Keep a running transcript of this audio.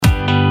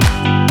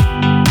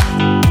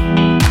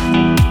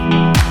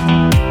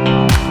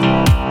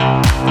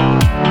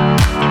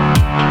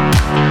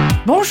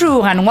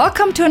Bonjour and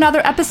welcome to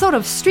another episode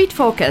of Street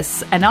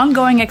Focus, an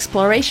ongoing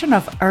exploration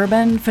of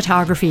urban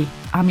photography.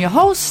 I'm your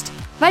host,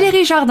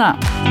 Valérie Jardin.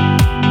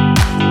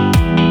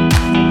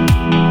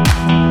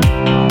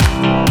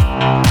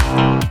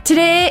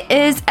 Today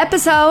is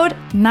episode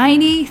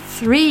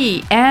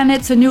 93 and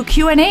it's a new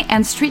Q&A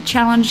and Street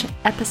Challenge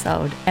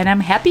episode. And I'm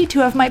happy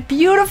to have my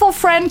beautiful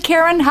friend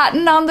Karen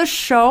Hutton on the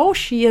show.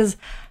 She is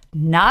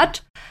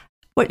not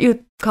what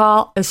you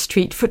call a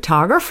street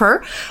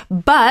photographer,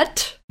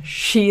 but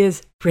she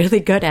is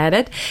really good at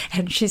it,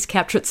 and she's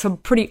captured some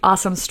pretty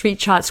awesome street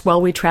shots while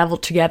we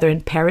traveled together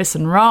in Paris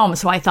and Rome.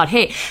 So I thought,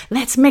 hey,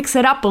 let's mix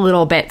it up a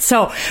little bit.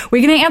 So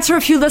we're going to answer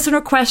a few listener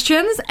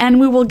questions, and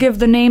we will give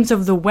the names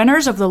of the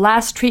winners of the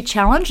last street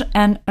challenge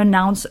and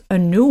announce a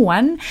new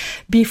one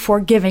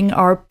before giving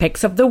our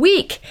picks of the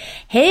week.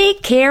 Hey,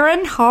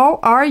 Karen, how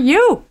are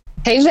you?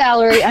 Hey,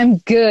 Valerie, I'm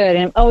good.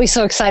 I'm always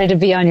so excited to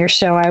be on your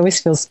show. I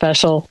always feel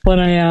special when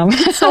I am.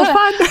 So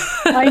fun.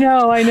 I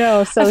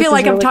know. So I feel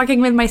like I'm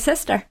talking with my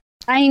sister.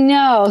 I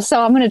know.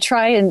 So I'm going to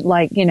try and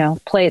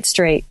play it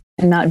straight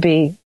and not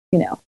be,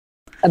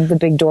 the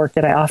big dork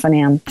that I often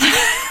am.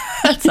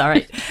 That's all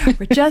right.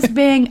 We're just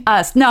being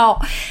us. No,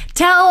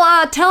 tell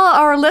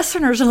our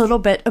listeners a little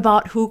bit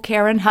about who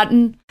Karen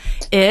Hutton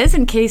is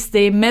in case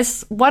they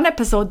miss one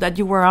episode that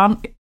you were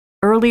on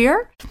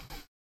earlier.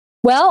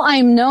 Well,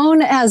 I'm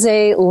known as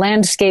a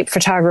landscape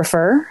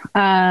photographer,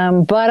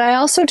 but I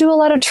also do a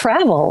lot of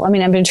travel. I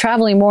mean, I've been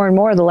traveling more and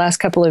more the last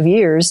couple of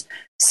years.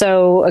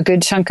 So a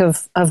good chunk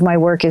of my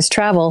work is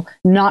travel.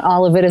 Not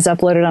all of it is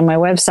uploaded on my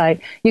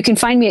website. You can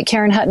find me at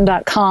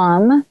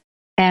KarenHutton.com,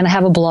 and I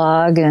have a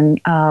blog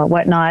and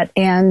whatnot.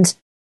 And,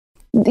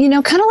 kind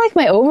of like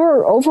my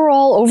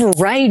overall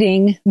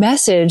overriding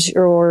message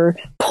or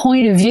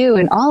point of view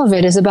in all of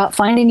it is about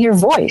finding your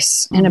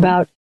voice and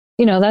about,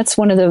 that's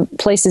one of the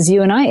places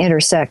you and I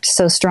intersect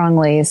so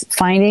strongly is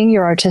finding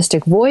your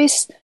artistic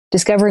voice,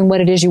 discovering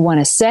what it is you want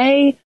to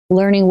say,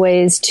 learning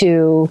ways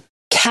to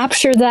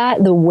capture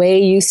that the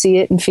way you see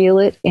it and feel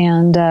it.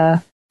 And,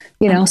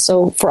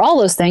 so for all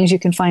those things, you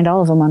can find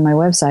all of them on my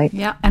website.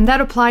 Yeah. And that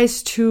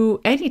applies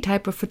to any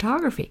type of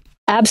photography.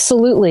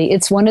 Absolutely.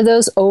 It's one of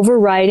those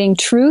overriding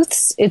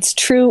truths. It's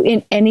true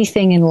in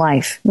anything in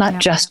life, not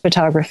just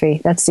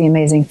photography. That's the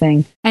amazing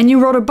thing. And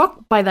you wrote a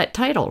book by that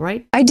title,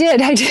 right? I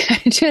did. I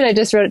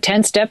just wrote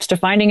 10 Steps to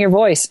Finding Your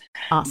Voice.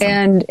 Awesome.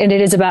 And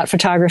it is about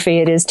photography.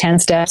 It is 10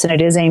 steps and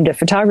it is aimed at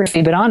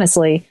photography. But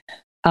honestly,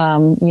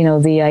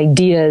 the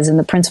ideas and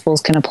the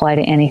principles can apply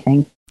to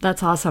anything.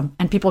 That's awesome.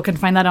 And people can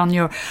find that on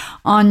your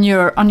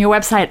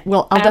website.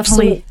 I'll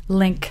definitely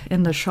link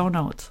in the show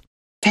notes.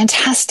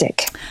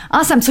 Fantastic.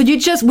 Awesome. So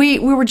we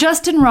were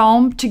just in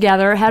Rome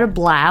together, had a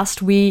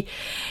blast. We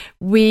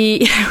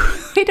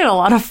did a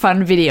lot of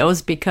fun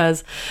videos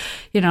because,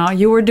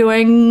 you were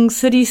doing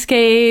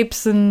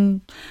cityscapes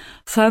and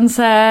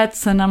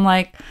sunsets and I'm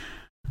like,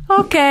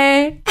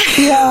 okay,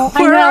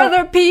 where are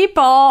the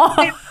people?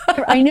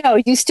 I know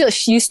you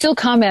still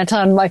comment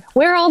on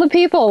where are all the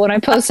people when I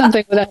post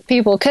something without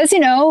people? Because,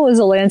 as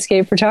a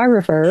landscape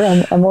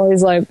photographer, I'm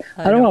always like,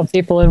 I don't want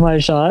people in my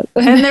shot.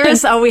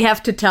 And we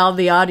have to tell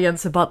the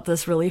audience about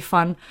this really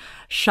fun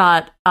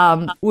shot.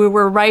 We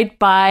were right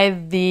by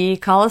the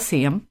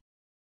Colosseum.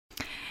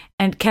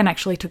 And Ken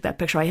actually took that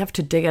picture. I have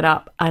to dig it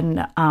up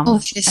and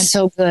it's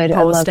so good.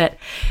 Post it.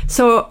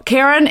 So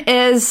Karen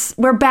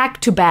we're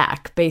back to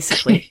back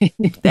basically,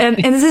 and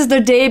this is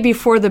the day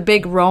before the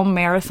big Rome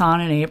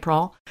marathon in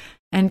April.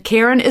 And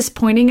Karen is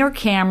pointing her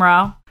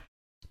camera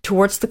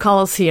towards the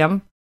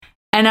Colosseum,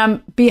 and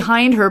I'm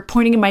behind her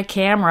pointing my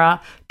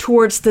camera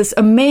towards this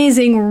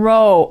amazing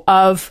row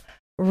of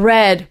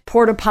red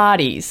porta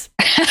potties.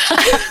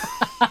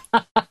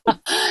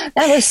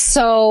 That was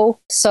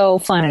so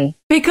funny.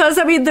 Because,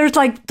 there's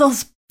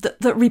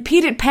the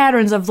repeated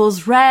patterns of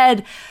those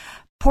red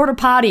porta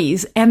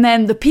potties. And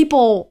then the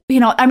people,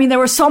 there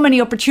were so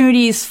many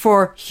opportunities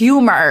for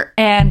humor.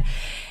 And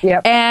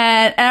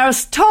I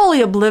was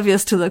totally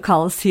oblivious to the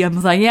Colosseum. I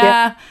was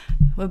like,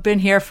 we've been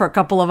here for a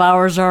couple of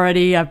hours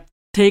already. I've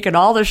taken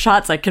all the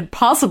shots I could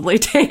possibly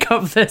take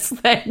of this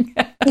thing.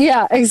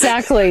 Yeah,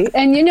 exactly.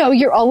 And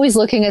you're always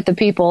looking at the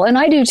people, and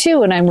I do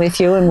too when I'm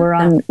with you and we're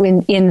on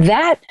in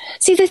that.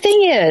 See, the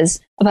thing is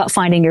about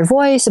finding your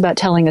voice, about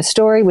telling a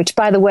story, which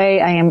by the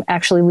way, I am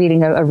actually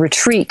leading a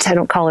retreat. I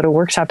don't call it a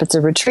workshop. It's a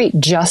retreat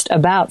just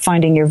about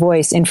finding your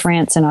voice in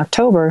France in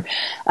October.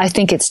 I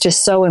think it's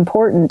just so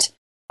important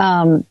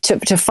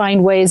to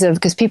find ways of,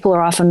 because people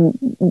are often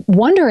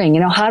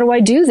wondering, how do I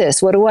do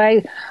this? What do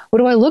I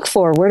look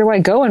for? Where do I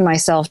go in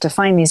myself to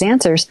find these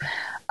answers?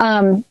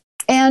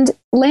 And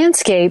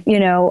landscape,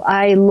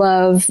 I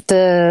love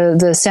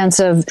the sense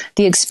of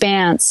the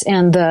expanse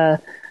and the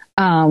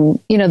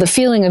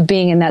feeling of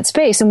being in that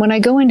space. And when I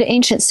go into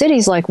ancient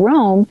cities like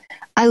Rome,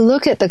 I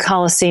look at the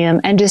Colosseum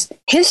and just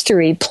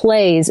history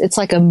plays. It's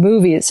like a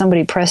movie that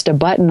somebody pressed a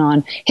button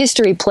on.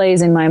 History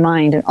plays in my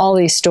mind, and all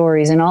these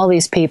stories and all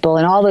these people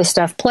and all this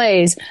stuff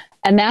plays.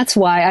 And that's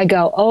why I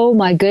go, oh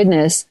my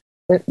goodness,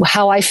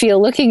 how I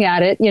feel looking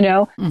at it,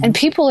 and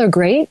people are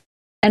great.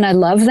 and I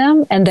love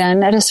them. And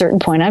then at a certain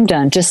point, I'm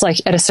done. Just like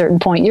at a certain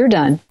point, you're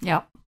done.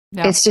 Yeah.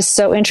 It's just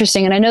so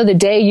interesting. And I know the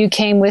day you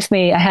came with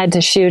me, I had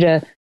to shoot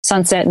a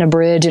sunset and a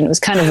bridge, and it was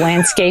kind of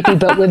landscapey,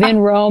 but within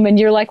Rome. And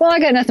you're like, well, I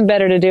got nothing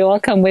better to do. I'll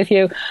come with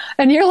you.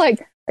 And you're like,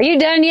 are you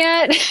done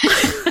yet?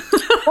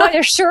 Well,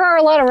 there sure are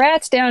a lot of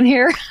rats down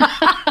here.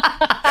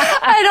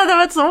 I know,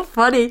 that was so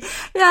funny.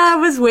 Yeah, I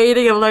was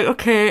waiting. I'm like,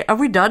 okay, are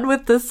we done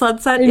with this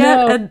sunset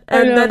yet?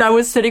 And then I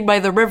was sitting by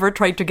the river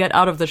trying to get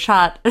out of the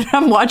shot, and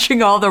I'm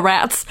watching all the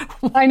rats.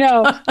 I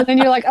know. And then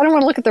you're like, I don't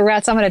want to look at the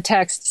rats. I'm going to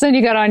text. So then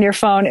you got on your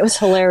phone. It was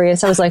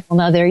hilarious. I was like, well,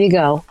 now there you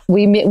go.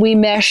 We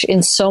mesh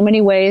in so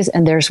many ways,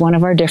 and there's one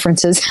of our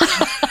differences.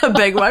 A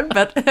big one,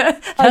 but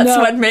that's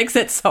what makes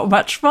it so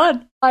much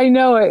fun. I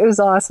know. It was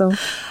awesome.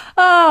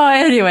 Oh,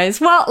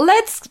 anyways, well,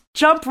 let's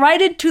jump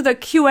right into the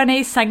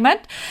Q&A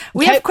segment.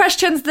 We have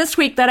questions this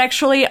week that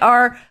actually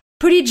are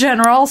pretty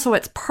general, so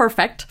it's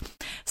perfect.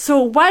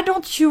 So why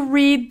don't you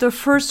read the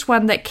first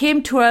one that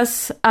came to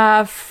us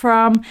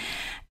from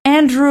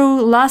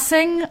Andrew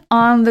Lassing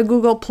on the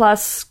Google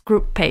Plus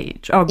group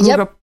page, or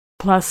Google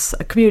Plus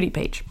community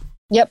page.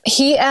 Yep.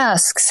 He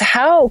asks,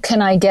 how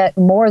can I get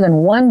more than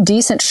one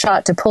decent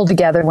shot to pull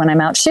together when I'm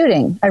out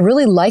shooting? I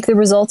really like the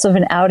results of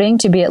an outing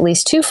to be at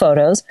least 2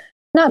 photos.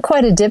 Not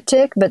quite a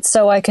diptych, but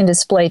so I can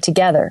display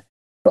together.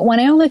 But when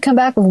I only come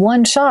back with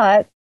 1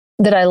 shot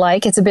that I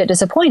like, it's a bit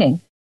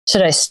disappointing.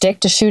 Should I stick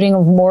to shooting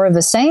more of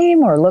the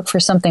same or look for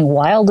something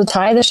wild to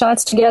tie the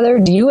shots together?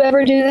 Do you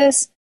ever do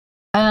this?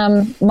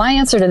 My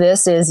answer to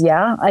this is,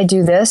 yeah, I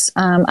do this.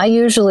 I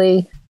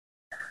usually...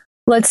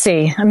 Let's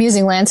see, I'm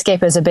using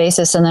landscape as a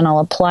basis, and then I'll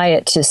apply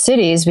it to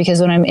cities,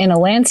 because when I'm in a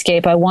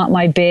landscape, I want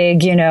my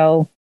big,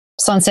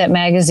 Sunset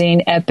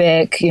Magazine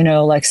epic,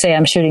 like say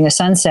I'm shooting a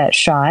sunset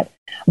shot.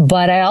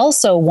 But I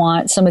also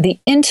want some of the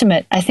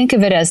intimate, I think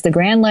of it as the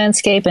grand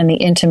landscape and the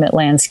intimate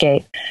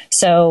landscape.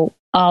 So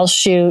I'll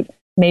shoot,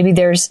 maybe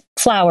there's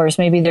flowers,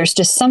 maybe there's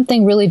just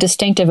something really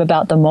distinctive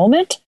about the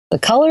moment, the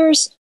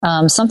colors,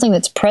 something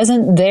that's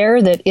present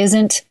there that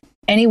isn't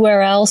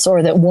anywhere else,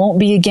 or that won't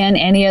be again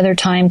any other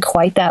time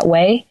quite that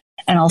way,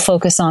 and I'll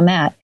focus on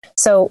that.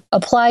 So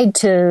applied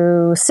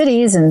to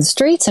cities and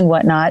streets and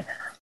whatnot,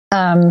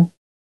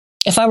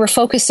 if I were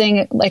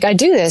focusing, like I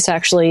do this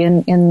actually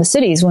in the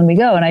cities when we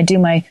go, and I do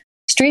my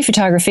street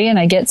photography and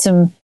I get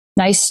some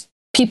nice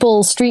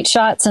people street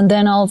shots, and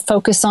then I'll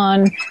focus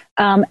on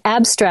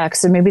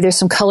abstracts, and maybe there's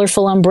some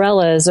colorful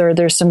umbrellas, or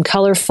there's some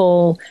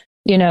colorful,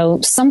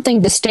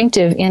 something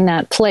distinctive in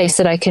that place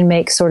that I can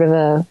make sort of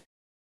an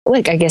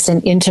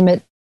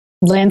intimate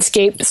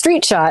landscape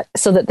street shot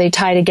so that they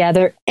tie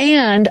together.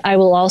 And I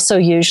will also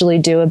usually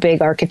do a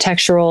big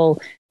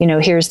architectural,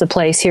 here's the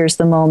place, here's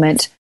the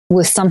moment,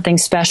 with something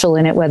special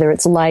in it, whether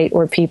it's light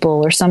or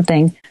people or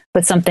something,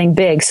 but something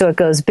big. So it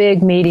goes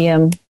big,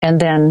 medium, and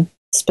then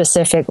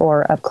specific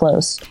or up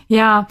close.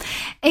 Yeah.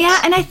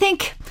 And I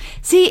think,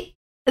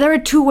 there are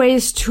 2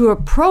 ways to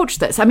approach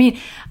this. I mean,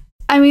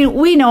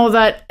 we know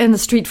that in the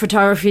street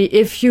photography,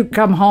 if you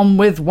come home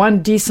with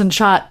 1 decent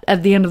shot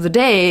at the end of the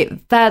day,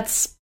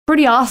 that's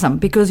pretty awesome,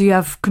 because you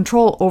have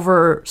control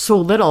over so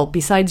little.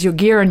 Besides your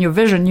gear and your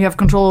vision, you have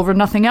control over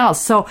nothing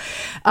else. So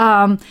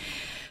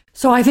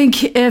I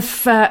think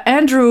if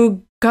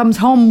Andrew comes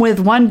home with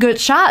 1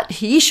 good shot,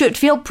 he should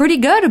feel pretty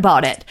good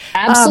about it.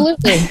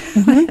 Absolutely.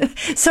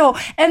 So,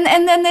 and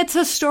then it's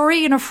a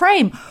story in a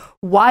frame.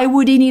 Why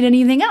would he need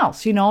anything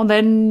else?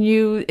 Then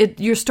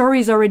your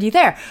story is already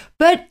there.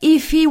 But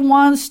if he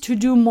wants to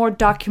do more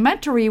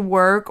documentary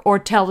work or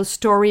tell a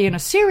story in a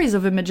series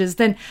of images,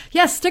 then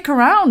yes, stick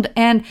around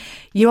and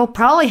you'll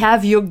probably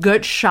have your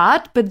good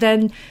shot. But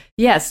then,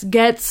 yes,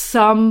 get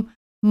some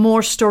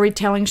more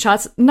storytelling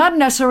shots, not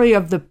necessarily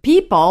of the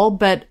people,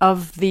 but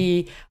of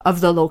the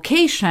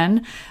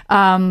location,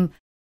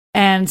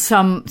 and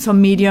some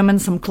medium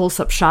and some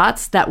close-up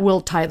shots that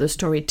will tie the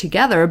story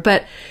together.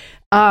 But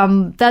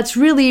that's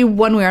really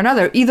one way or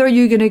another. Either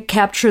you're going to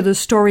capture the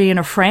story in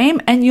a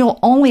frame and you'll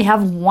only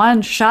have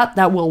 1 shot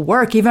that will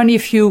work. Even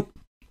if you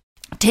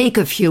take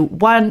a few,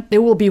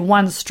 there will be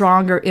 1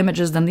 stronger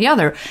images than the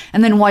other.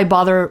 And then why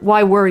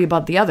worry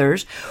about the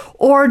others?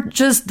 Or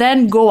just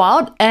then go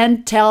out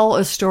and tell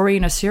a story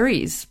in a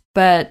series.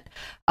 But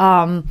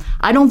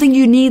I don't think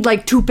you need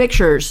 2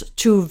 pictures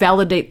to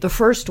validate the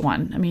first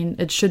one. I mean,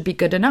 it should be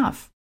good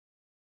enough.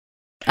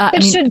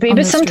 It should be,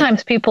 but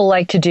sometimes people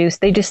like to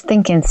they just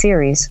think in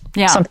series.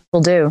 Yeah. Some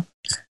people do.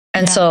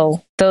 And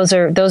so those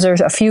are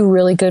a few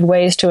really good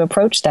ways to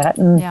approach that.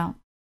 And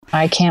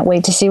I can't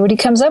wait to see what he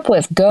comes up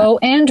with. Go,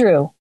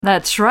 Andrew.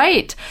 That's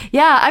right.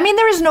 Yeah. I mean,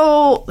 there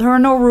are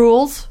no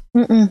rules.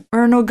 There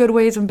are no good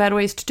ways and bad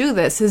ways to do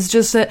this. It's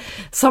just that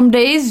some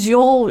days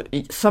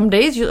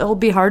it'll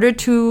be harder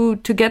to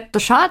get the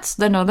shots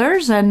than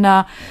others. And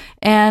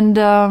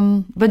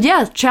But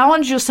yeah,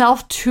 challenge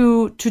yourself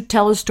to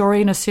tell a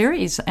story in a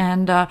series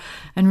and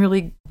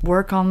really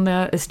work on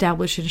the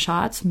establishing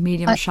shots,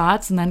 medium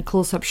shots, and then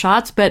close-up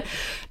shots, but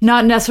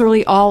not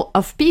necessarily all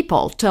of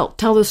people.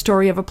 Tell the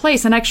story of a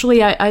place. And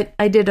actually,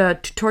 I did a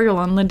tutorial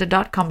on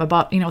lynda.com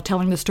about,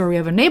 telling the story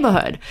of a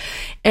neighborhood.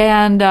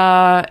 And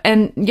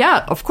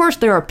yeah, of course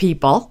there are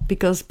people,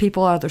 because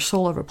people are the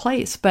soul of a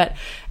place, but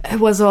it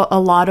was a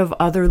lot of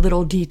other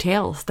little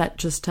details that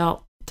just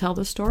tell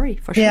the story,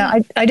 for sure. Yeah,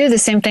 I do the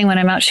same thing when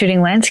I'm out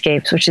shooting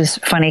landscapes, which is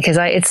funny because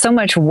it's so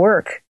much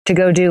work to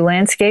go do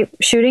landscape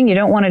shooting. You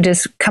don't want to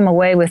just come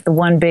away with the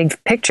one big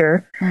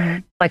picture.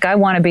 Mm-hmm. Like I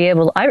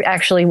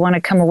actually want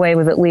to come away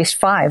with at least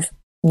 5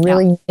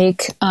 really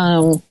unique,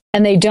 and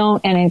they don't.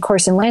 And of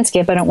course, in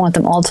landscape, I don't want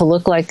them all to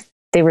look like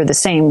they were the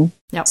same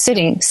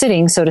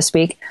sitting, so to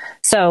speak.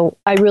 So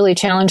I really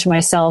challenge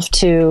myself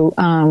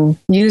to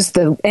use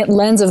the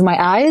lens of my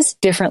eyes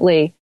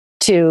differently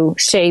to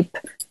shape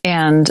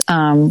and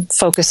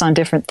focus on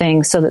different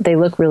things so that they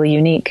look really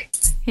unique.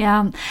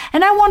 Yeah.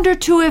 And I wonder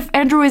too if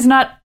Andrew is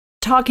not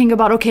talking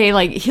about, okay,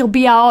 like he'll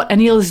be out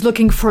and he's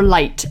looking for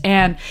light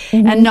and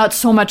not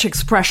so much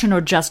expression or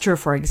gesture,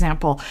 for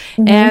example.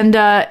 Mm-hmm.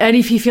 And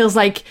if he feels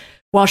like,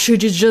 well,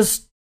 should you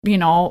just,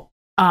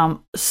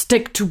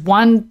 stick to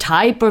one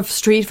type of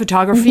street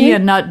photography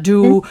and not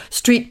do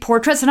street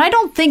portraits. And I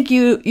don't think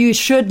you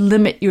should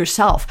limit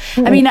yourself.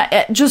 I mean,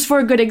 just for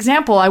a good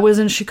example, I was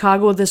in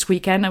Chicago this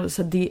weekend. I was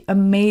at the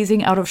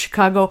amazing Out of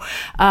Chicago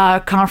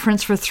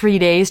conference for 3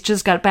 days.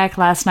 Just got back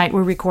last night.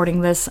 We're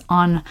recording this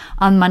on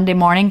Monday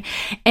morning.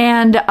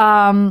 And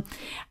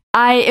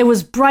it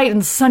was bright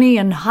and sunny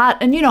and hot.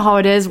 And you know how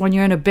it is when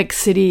you're in a big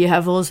city, you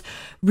have those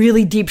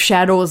really deep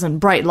shadows and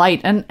bright light.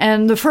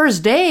 And the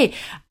first day,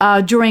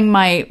 during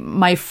my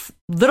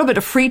little bit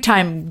of free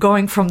time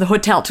going from the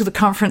hotel to the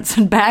conference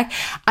and back,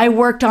 I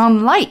worked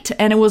on light,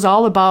 and it was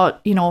all about,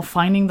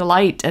 finding the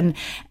light. And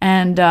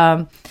then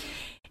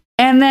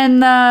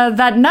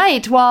that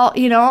night, well,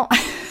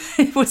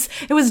 it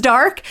was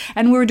dark,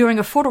 and we were doing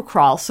a photo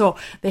crawl. So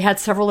they had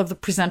several of the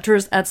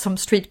presenters at some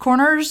street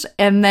corners,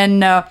 and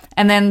then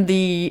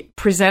the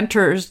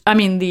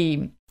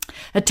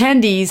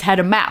attendees had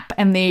a map,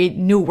 and they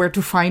knew where to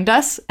find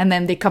us, and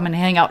then they come and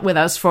hang out with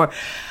us for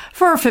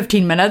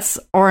 15 minutes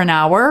or an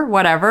hour,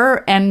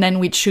 whatever, and then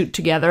we'd shoot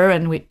together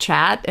and we'd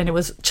chat, and it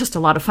was just a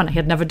lot of fun. I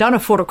had never done a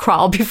photo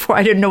crawl before.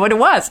 I didn't know what it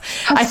was.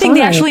 I think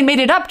they actually made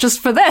it up just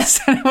for this,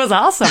 and it was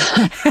awesome.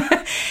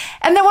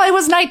 And then it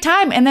was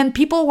nighttime, and then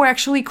people were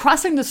actually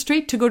crossing the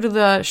street to go to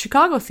the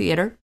Chicago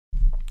theater.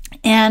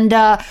 And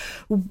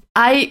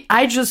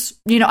I just,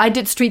 I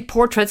did street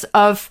portraits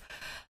of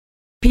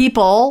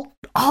people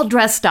all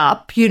dressed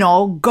up,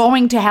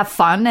 going to have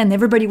fun, and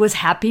everybody was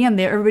happy, and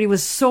everybody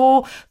was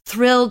so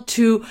thrilled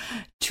to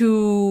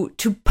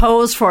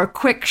pose for a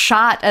quick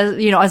shot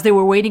as they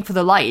were waiting for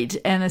the light.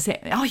 And they say,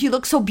 "Oh, you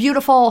look so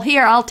beautiful.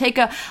 Here, I'll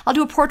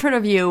do a portrait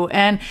of you."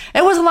 And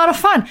it was a lot of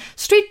fun.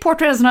 Street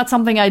portrait is not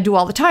something I do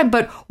all the time,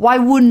 but why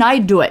wouldn't I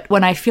do it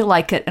when I feel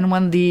like it and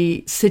when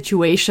the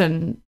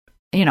situation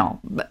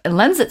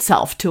lends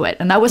itself to it?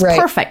 And that was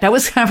perfect. I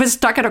was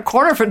stuck in a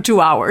corner for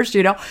 2 hours,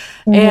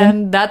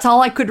 and that's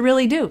all I could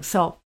really do.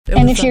 So,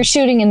 if you're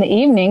shooting in the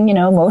evening,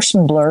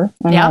 motion blur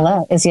and all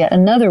that is yet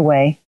another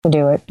way to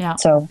do it. Yeah.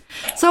 So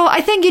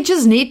I think you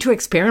just need to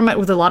experiment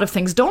with a lot of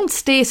things. Don't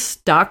stay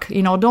stuck.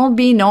 Don't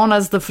be known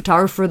as the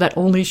photographer that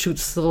only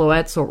shoots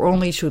silhouettes or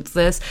only shoots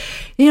this.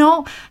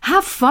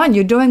 Have fun.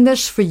 You're doing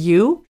this for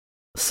you.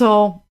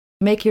 So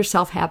make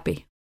yourself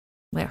happy.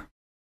 There.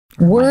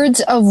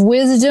 Words of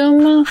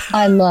wisdom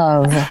I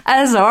love.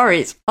 As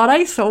always. Aren't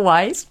I so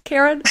wise,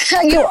 Karen?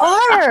 You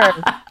are.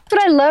 That's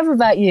what I love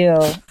about you.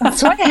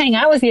 That's why I hang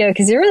out with you,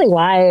 because you're really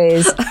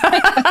wise.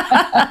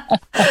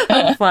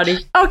 That's funny.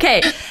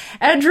 Okay,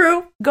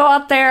 Andrew, go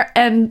out there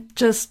and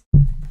just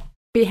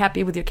be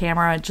happy with your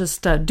camera.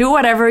 Just do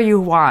whatever you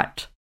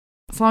want.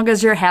 As long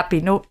as you're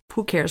happy. No,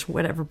 who cares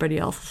what everybody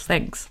else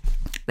thinks.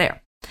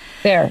 There.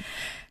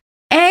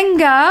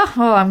 Anga.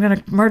 Oh, I'm going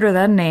to murder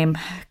that name.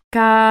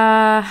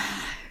 Kayadi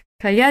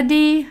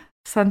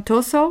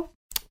Santoso,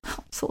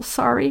 I'm so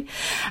sorry,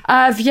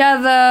 via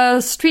the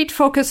Street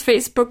Focus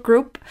Facebook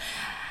group.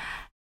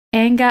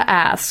 Anga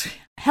asks,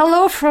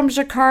 "Hello from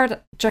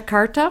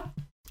Jakarta.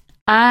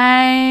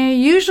 I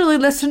usually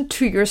listen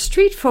to your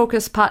Street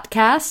Focus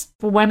podcast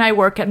when I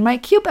work at my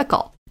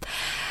cubicle.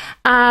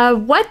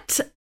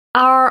 What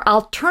are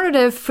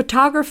alternative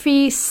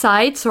photography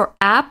sites or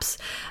apps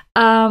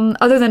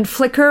other than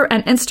Flickr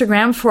and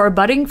Instagram for a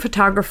budding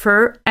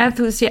photographer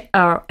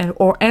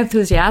or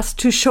enthusiast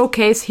to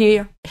showcase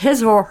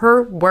his or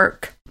her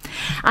work?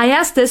 I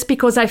ask this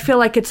because I feel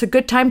like it's a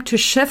good time to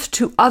shift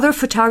to other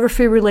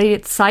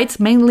photography-related sites,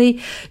 mainly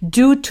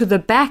due to the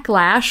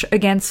backlash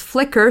against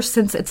Flickr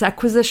since its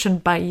acquisition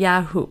by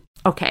Yahoo."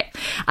 Okay,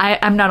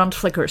 I'm not on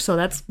Flickr, so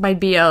that might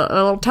be a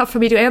little tough for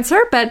me to answer.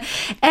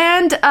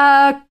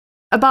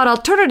 about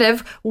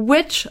alternative,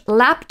 which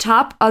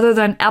laptop other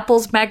than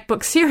Apple's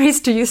MacBook series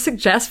do you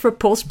suggest for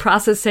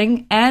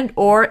post-processing and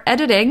or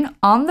editing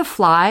on the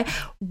fly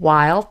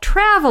while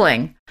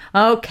traveling?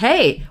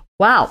 Okay.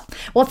 Wow.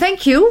 Well,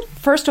 thank you,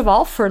 first of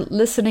all, for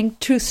listening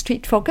to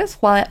Street Focus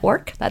while at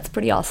work. That's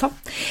pretty awesome.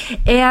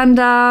 And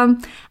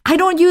I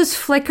don't use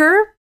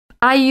Flickr.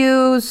 I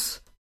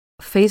use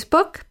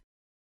Facebook,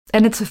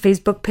 and it's a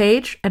Facebook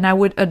page. And I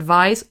would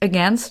advise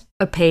against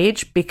a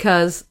page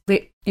because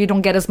you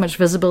don't get as much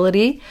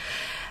visibility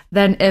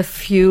than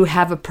if you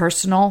have a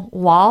personal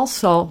wall.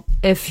 So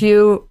if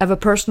you have a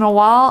personal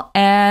wall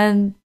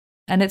and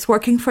it's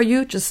working for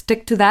you, just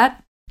stick to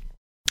that.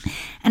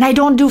 And I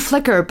don't do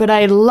Flickr, but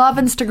I love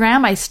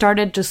Instagram. I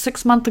started just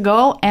 6 months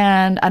ago,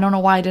 and I don't know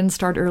why I didn't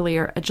start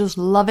earlier. I just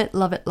love it,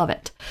 love it, love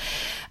it.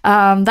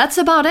 That's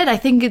about it. I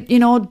think,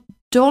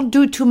 don't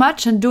do too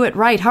much and do it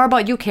right. How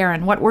about you,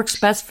 Karen? What works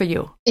best for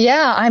you?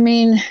 Yeah, I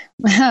mean,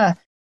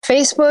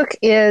 Facebook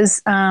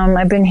is,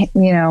 I've been,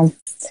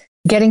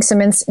 getting some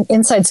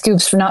inside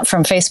scoops, not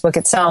from Facebook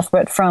itself,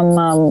 but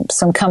from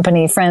some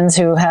company friends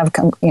who have,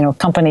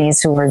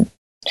 companies who are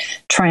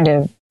trying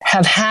to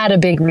have had a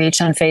big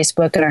reach on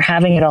Facebook and are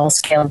having it all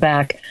scaled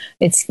back.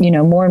 It's,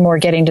 more and more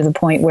getting to the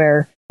point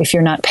where if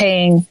you're not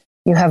paying,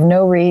 you have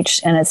no reach,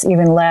 and it's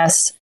even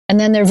less. And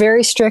then they're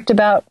very strict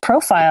about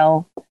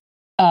profile,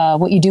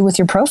 what you do with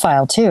your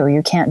profile too.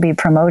 You can't be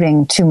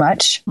promoting too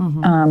much,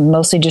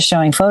 mostly just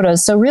showing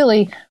photos. So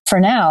really,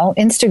 for now,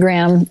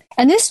 Instagram,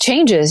 and this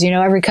changes,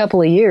 every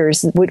couple of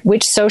years,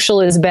 which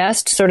social is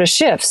best sort of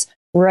shifts.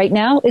 Right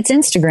now, it's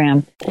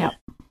Instagram. Yeah.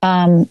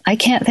 I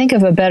can't think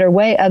of a better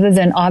way other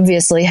than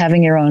obviously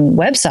having your own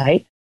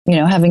website,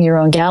 having your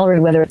own gallery,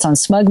 whether it's on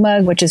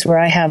SmugMug, which is where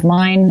I have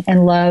mine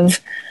and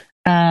love.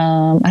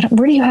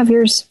 Where do you have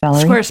yours,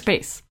 Valerie?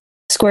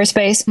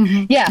 Squarespace.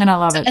 Mm-hmm. Yeah. And I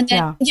love it. And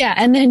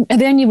then,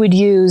 And then you would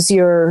use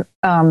your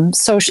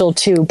social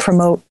to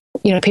promote,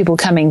 people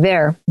coming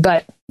there.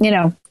 But,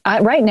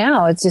 right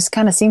now it just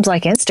kind of seems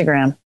like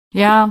Instagram.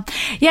 Yeah.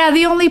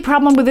 The only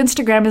problem with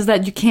Instagram is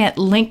that you can't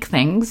link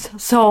things.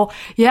 So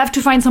you have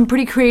to find some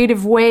pretty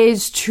creative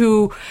ways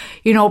to,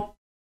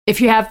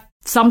 if you have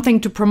something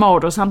to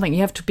promote or something,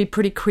 you have to be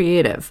pretty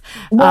creative.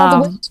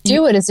 Well, the way to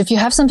do it is if you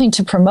have something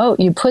to promote,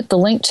 you put the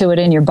link to it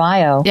in your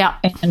bio. Yeah.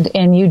 And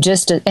then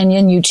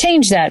you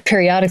change that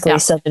periodically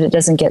so that it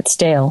doesn't get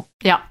stale.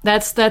 Yeah,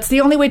 that's the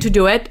only way to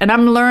do it. And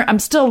I'm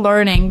still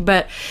learning,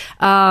 but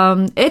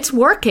it's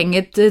working.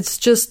 It's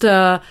just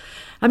I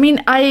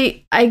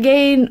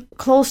gained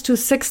close to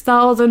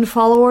 6,000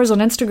 followers on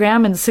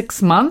Instagram in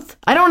 6 months.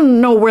 I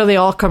don't know where they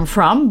all come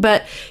from,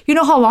 but you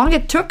know how long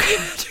it took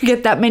to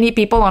get that many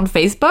people on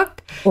Facebook?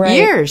 Right.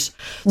 Years.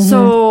 Mm-hmm.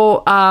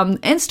 So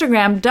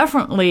Instagram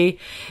definitely,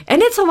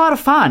 and it's a lot of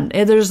fun.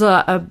 There's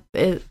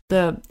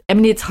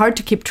it's hard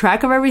to keep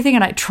track of everything,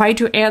 and I try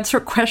to answer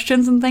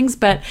questions and things,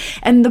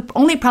 and the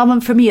only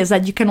problem for me is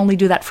that you can only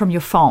do that from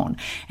your phone,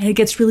 and it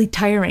gets really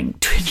tiring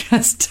to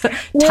just type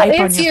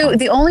on your phone.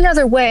 The only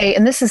other way,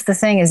 and this is the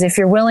thing, is if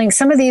you're willing,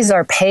 some of these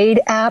are paid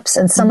apps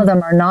and some of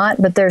them are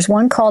not, but there's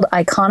one called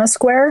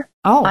Iconosquare.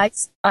 Oh.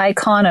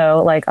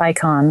 Icono, like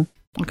icon.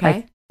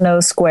 Okay.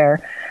 Iconosquare.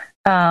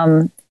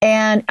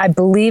 And I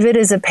believe it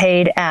is a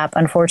paid app,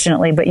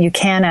 unfortunately, but you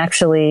can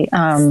actually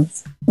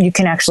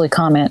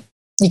comment.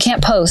 You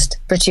can't post,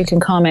 but you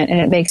can comment, and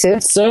it makes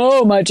it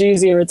so much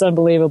easier. It's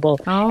unbelievable.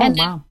 Oh,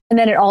 wow. And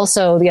then it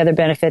also, the other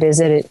benefit is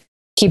that it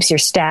keeps your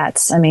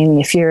stats. I mean,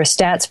 if you're a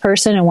stats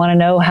person and want to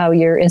know how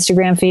your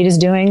Instagram feed is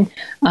doing,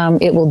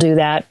 it will do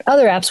that.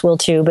 Other apps will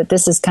too, but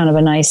this is kind of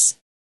a nice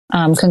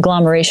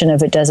conglomeration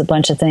of it does a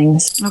bunch of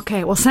things.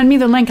 Okay, well, send me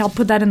the link. I'll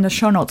put that in the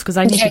show notes because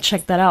I need to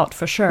check that out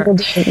for sure.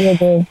 Will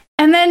do.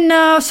 And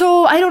then,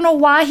 so I don't know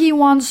why he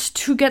wants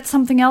to get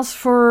something else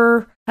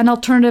for an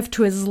alternative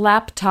to his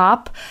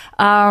laptop.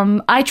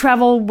 I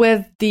travel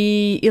with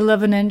the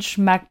 11-inch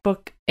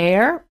MacBook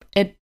Air.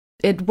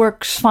 It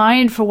works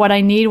fine for what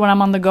I need when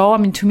I'm on the go. I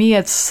mean, to me,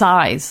 it's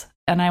size,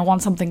 and I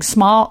want something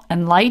small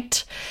and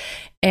light,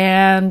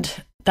 and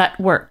that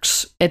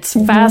works. It's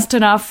fast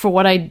enough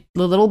for the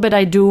little bit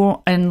I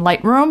do in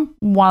Lightroom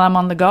while I'm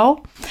on the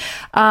go.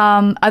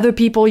 Other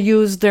people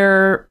use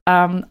their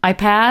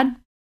iPad.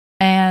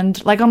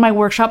 And like on my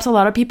workshops, a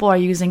lot of people are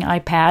using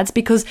iPads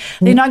because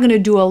they're not going to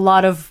do a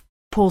lot of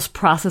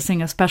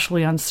post-processing,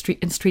 especially on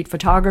street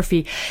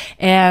photography.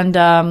 And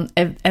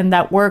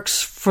that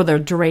works for the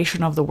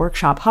duration of the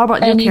workshop. How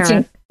about you,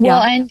 Karen?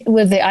 And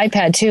with the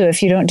iPad too,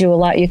 if you don't do a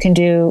lot, you can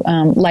do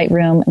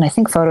Lightroom, and I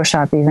think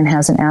Photoshop even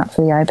has an app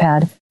for the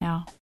iPad.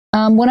 Yeah.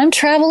 When I'm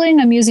traveling,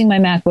 I'm using my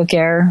MacBook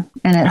Air,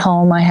 and at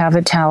home I have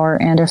a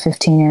Tower and a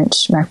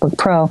 15-inch MacBook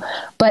Pro.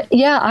 But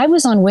yeah, I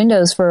was on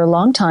Windows for a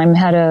long time,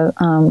 had a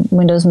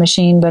Windows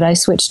machine, but I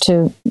switched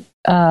to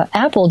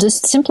Apple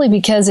just simply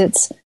because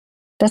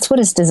that's what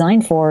it's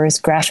designed for,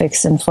 is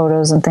graphics and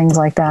photos and things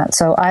like that.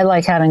 So I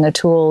like having a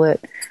tool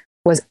that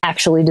was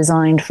actually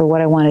designed for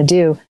what I want to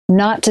do.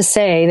 Not to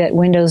say that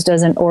Windows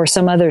doesn't, or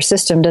some other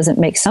system doesn't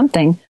make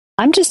something.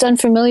 I'm just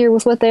unfamiliar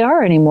with what they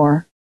are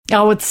anymore.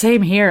 Oh, it's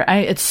same here.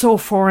 It's so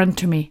foreign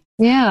to me.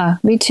 Yeah,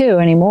 me too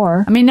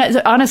anymore. I mean,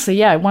 honestly,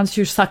 yeah, once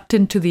you're sucked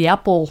into the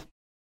Apple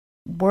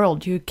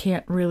world, you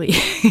can't really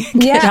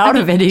get out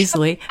of it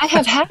easily. I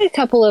have had a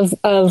couple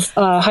of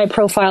high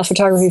profile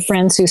photography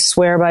friends who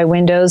swear by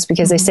Windows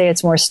because they say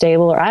it's more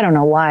stable, or I don't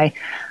know why.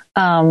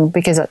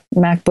 Because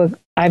MacBook,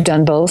 I've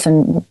done both,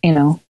 and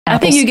I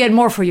think you get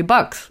more for your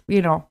bucks.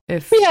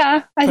 If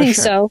I think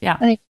so. Yeah,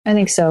 I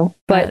think so.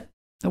 But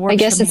I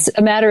guess it's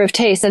a matter of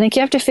taste. I think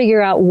you have to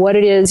figure out what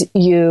it is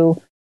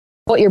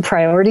what your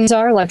priorities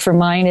are. Like for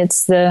mine,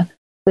 it's the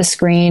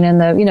screen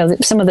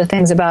and some of the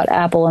things about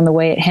Apple and the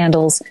way it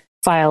handles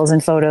files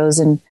and photos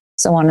and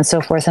so on and so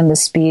forth, and the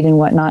speed and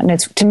whatnot. And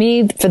it's, to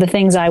me, for the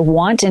things I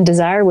want and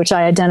desire, which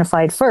I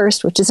identified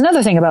first, which is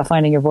another thing about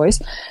finding your voice.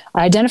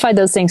 I identified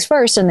those things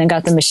first and then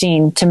got the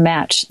machine to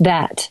match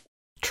that.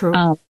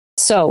 True.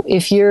 So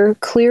if you're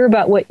clear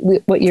about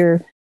what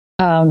your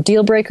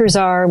deal breakers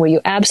are, what you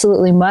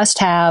absolutely must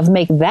have,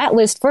 make that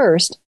list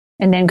first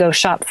and then go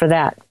shop for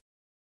that.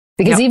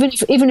 Because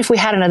even if we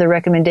had another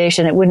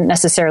recommendation, it wouldn't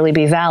necessarily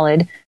be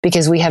valid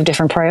because we have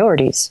different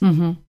priorities.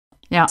 Mm-hmm.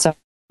 Yeah. So.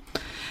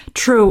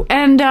 True.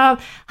 And I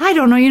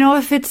don't know,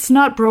 if it's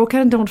not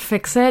broken, don't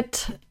fix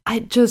it. I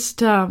just,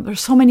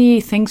 there's so many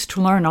things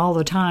to learn all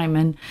the time.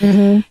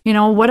 And,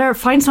 whatever,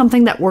 find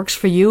something that works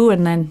for you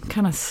and then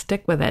kind of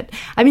stick with it.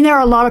 I mean, there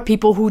are a lot of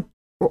people who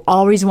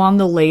always want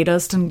the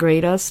latest and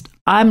greatest.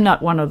 I'm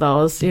not one of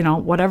those.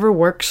 Whatever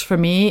works for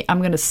me, I'm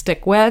going to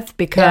stick with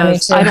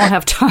because I don't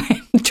have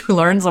time to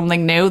learn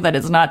something new that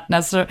is not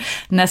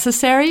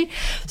necessary.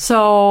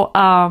 So,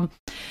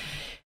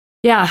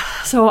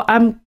 so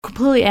I'm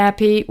completely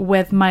happy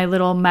with my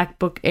little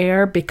MacBook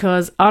Air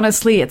because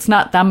honestly, it's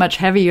not that much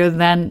heavier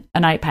than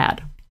an iPad.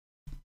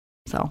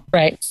 So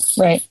right.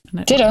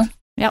 Ditto.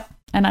 Yep.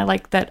 And I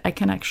like that I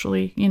can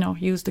actually,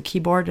 use the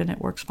keyboard and it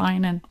works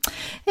fine and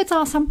it's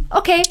awesome.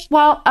 Okay.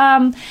 Well,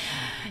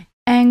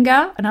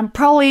 Anga, and I'm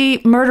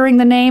probably murdering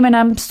the name and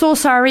I'm so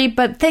sorry,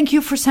 but thank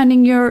you for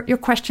sending your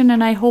question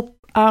and I hope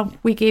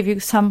we gave you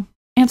some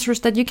answers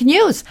that you can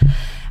use.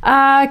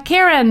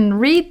 Karen,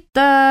 read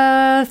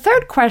the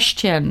third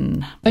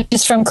question. Which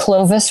is from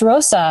Clovis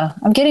Rosa.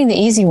 I'm getting the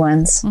easy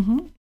ones. Mm-hmm.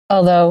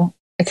 Although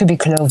it could be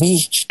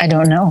Clovy. I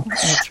don't know.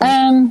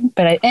 Right.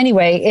 But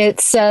anyway, it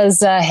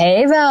says,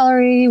 hey,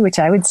 Valerie, which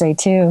I would say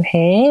too.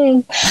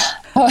 Hey,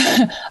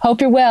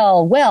 hope you're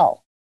well.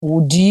 Well,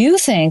 do you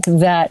think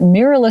that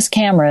mirrorless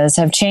cameras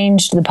have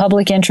changed the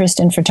public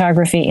interest in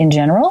photography in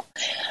general?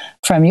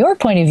 From your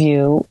point of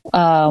view,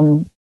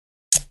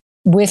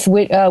 with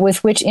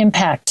which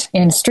impact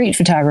in street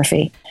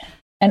photography,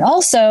 and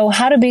also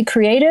how to be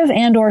creative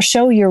and or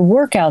show your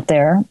work out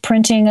there,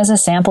 printing as a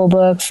sample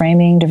book,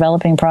 framing,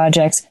 developing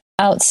projects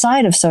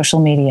outside of social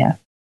media.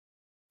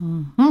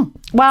 Mm-hmm.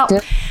 Well,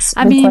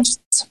 I mean,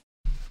 questions.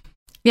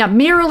 Yeah,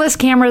 mirrorless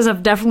cameras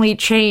have definitely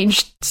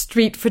changed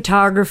street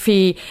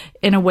photography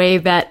in a way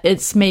that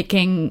it's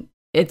making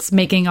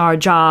our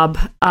job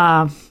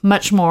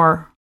much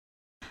more,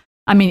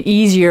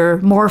 easier,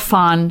 more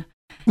fun.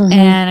 Mm-hmm.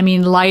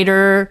 And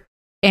lighter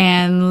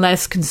and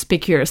less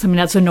conspicuous.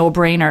 That's a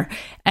no-brainer.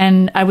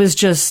 And I was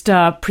just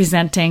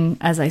presenting,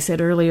 as I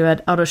said earlier,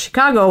 at Out of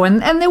Chicago,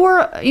 and there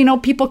were,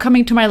 people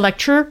coming to my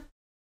lecture.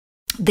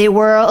 There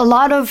were a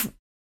lot of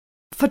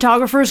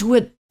photographers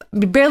who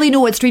barely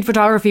knew what street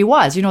photography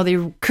was. They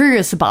were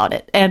curious about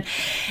it. And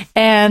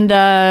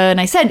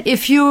I said,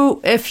 if you're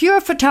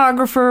a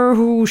photographer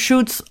who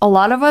shoots a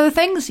lot of other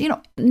things,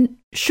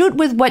 shoot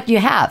with what you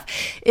have.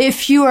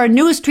 If you are a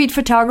new street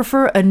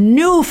photographer,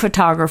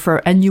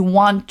 and you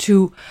want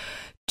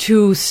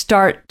to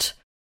start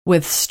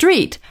with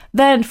street,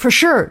 then for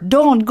sure,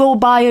 don't go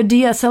buy a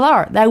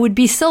DSLR. That would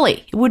be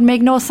silly. It would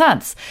make no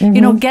sense.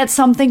 Mm-hmm. Get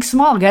something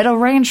small, get a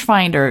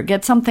rangefinder,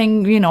 get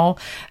something,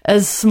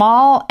 as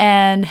small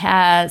and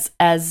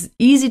as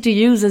easy to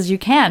use as you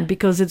can,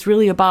 because it's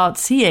really about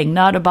seeing,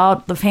 not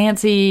about the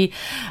fancy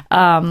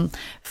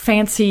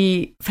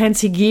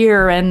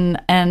gear and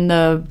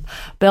the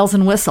bells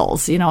and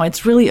whistles.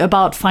 It's really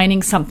about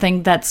finding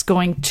something that's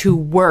going to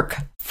work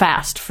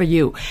fast for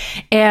you.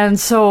 And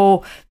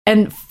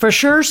and for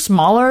sure,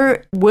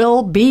 smaller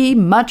will be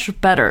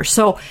much better.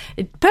 So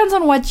it depends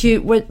on but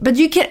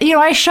you can,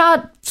 I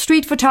shot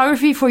street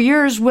photography for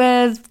years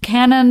with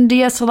Canon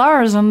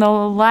DSLRs, and the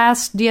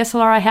last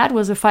DSLR I had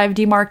was a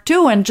 5D Mark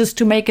II, and just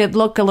to make it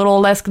look a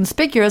little less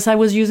conspicuous, I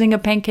was using a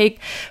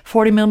Pancake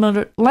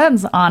 40mm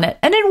lens on it,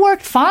 and it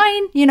worked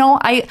fine.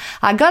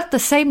 I got the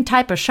same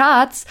type of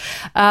shots.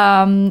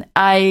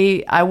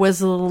 I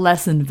was a little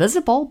less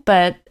invisible,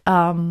 but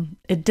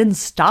it didn't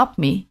stop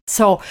me.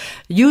 So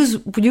use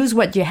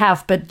what you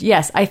have. But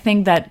yes, I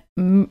think that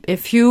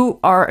if you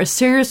are a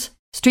serious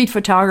street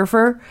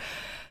photographer,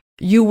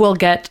 you will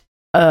get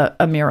a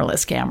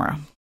mirrorless camera,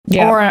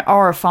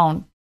 or a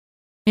phone.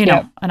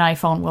 An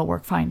iPhone will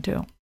work fine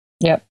too.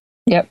 Yep.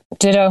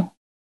 Ditto.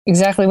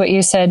 Exactly what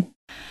you said.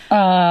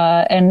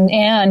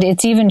 And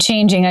it's even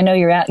changing. I know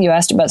you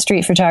asked about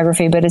street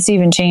photography, but it's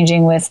even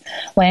changing with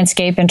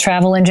landscape and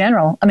travel in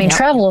general.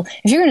 Travel,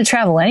 if you're going to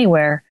travel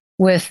anywhere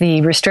with the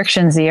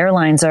restrictions the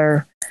airlines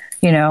are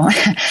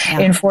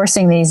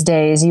enforcing these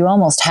days. You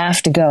almost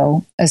have to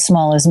go as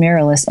small as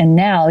mirrorless. And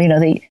now,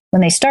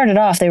 when they started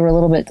off, they were a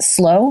little bit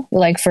slow,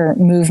 like for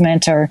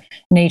movement or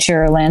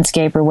nature or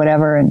landscape or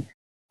whatever. And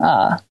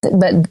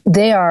but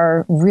they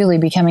are really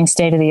becoming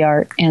state of the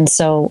art. And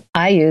so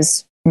I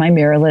use my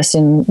mirrorless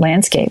in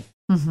landscape.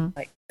 Mm-hmm.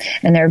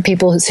 And there are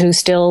people who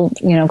still,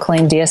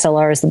 claim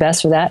DSLR is the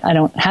best for that. I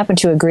don't happen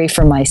to agree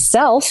for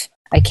myself.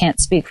 I can't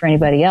speak for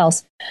anybody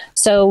else.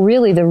 So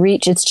really the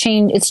reach, it's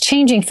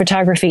changing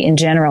photography in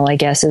general, I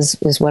guess,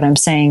 is what I'm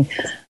saying.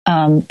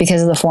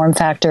 Because of the form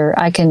factor,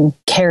 I can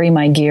carry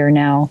my gear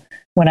now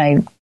when I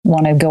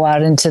want to go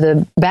out into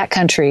the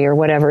backcountry or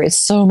whatever. It's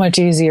so much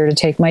easier to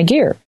take my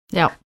gear.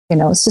 Yeah.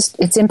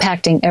 It's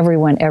impacting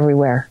everyone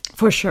everywhere.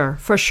 For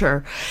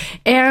sure.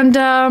 And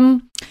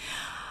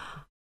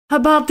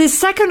about this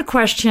second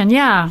question,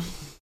 yeah.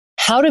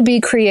 How to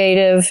be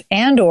creative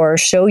and or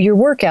show your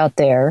work out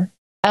there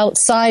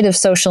outside of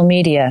social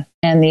media.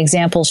 And the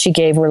examples she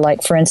gave were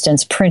like, for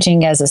instance,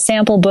 printing as a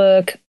sample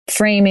book,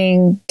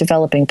 framing,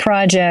 developing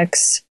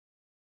projects.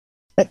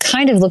 That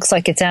kind of looks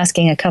like it's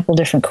asking a couple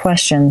different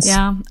questions.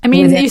 Yeah. I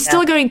mean, you're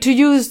still going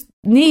to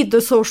need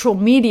the social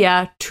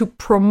media to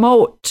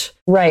promote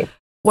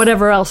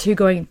whatever else you're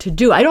going to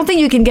do. I don't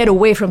think you can get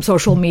away from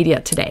social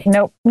media today.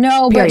 No,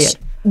 period.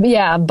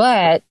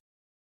 But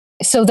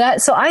so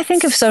I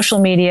think of social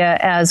media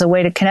as a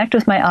way to connect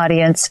with my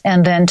audience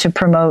and then to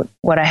promote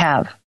what I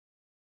have.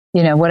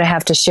 What I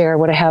have to share,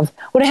 what I have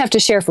to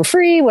share for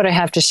free, what I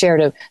have to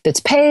share that's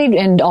paid,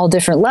 and all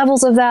different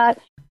levels of that.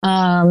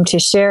 To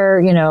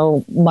share,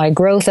 my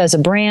growth as a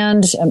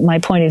brand, my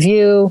point of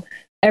view,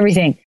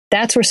 everything.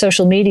 That's where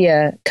social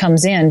media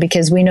comes in,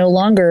 because we no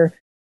longer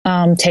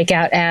take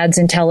out ads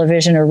in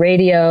television or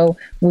radio.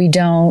 We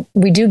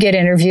do get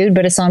interviewed,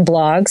 but it's on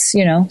blogs,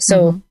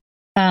 so,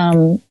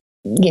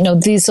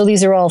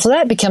 these are all, so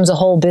that becomes a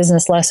whole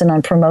business lesson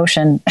on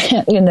promotion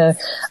in the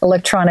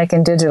electronic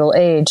and digital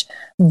age.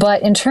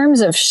 But in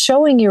terms of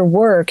showing your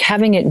work,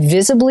 having it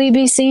visibly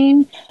be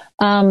seen,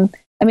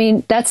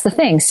 that's the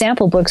thing.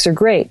 Sample books are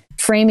great.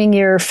 Framing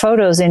your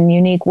photos in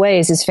unique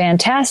ways is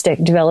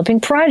fantastic.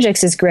 Developing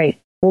projects is great.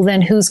 Well,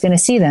 then who's going to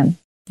see them?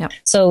 Yep.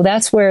 So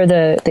that's where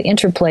the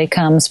interplay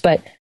comes.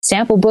 But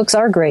sample books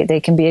are great. They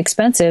can be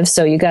expensive.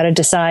 So you got to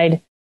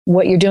decide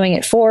what you're doing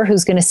it for,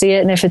 who's going to see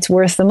it, and if it's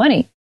worth the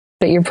money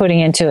that you're putting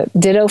into it.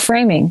 Ditto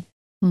framing.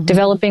 Mm-hmm.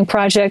 Developing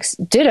projects.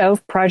 Ditto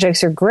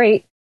projects are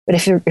great. But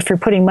if you're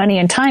putting money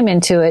and time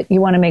into it,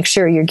 you want to make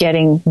sure you're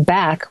getting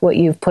back what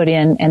you've put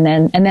in and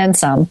then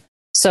some.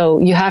 So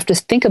you have to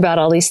think about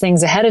all these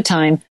things ahead of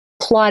time,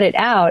 plot it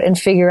out, and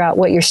figure out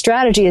what your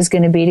strategy is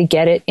going to be to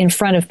get it in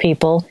front of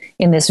people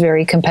in this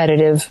very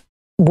competitive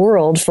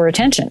world for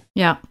attention.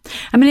 Yeah.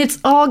 It's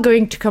all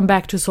going to come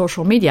back to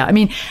social media.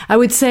 I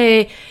would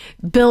say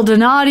build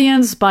an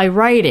audience by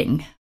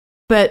writing,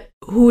 but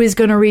who is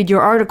going to read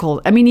your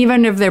article?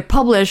 Even if they're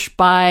published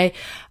by,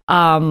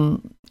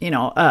 an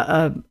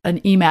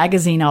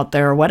e-magazine out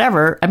there or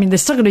whatever, they're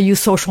still going to use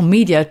social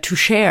media to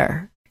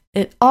share.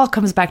 It all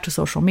comes back to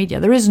social media.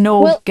 There is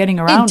no getting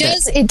around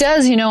it. It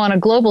does, on a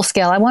global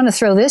scale. I want to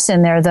throw this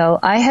in there, though.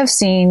 I have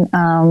seen,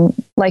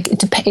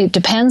 it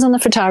depends on the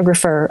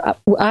photographer.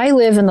 I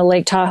live in the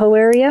Lake Tahoe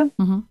area,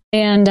 mm-hmm.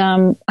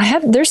 and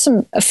there's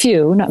a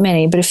few, not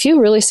many, but a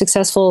few really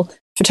successful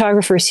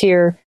photographers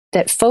here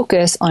that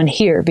focus on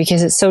here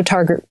because it's so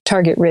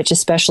target rich,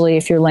 especially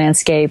if you're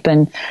landscape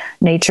and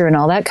nature and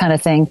all that kind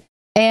of thing.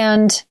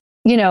 And,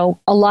 a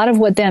lot of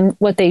what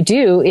they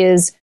do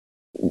is,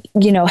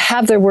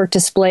 have their work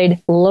displayed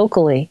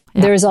locally.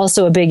 Yeah. There's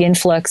also a big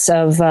influx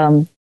of,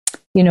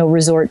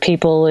 resort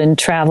people and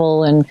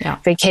travel and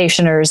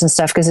vacationers and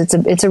stuff, because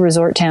it's a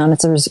resort town.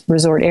 It's a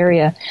resort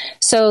area.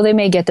 So they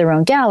may get their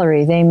own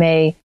gallery. They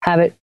may have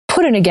it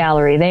put in a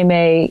gallery. They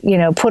may,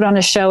 put on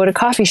a show at a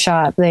coffee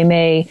shop.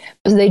 They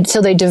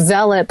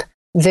develop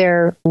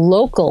their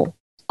local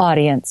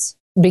audience,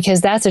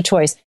 because that's a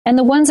choice. And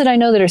the ones that I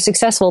know that are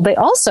successful, they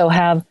also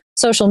have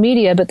social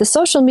media, but the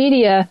social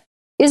media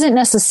isn't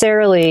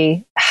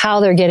necessarily how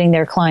they're getting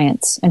their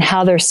clients and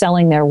how they're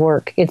selling their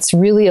work. It's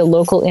really a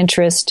local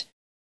interest,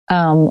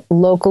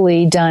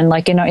 locally done.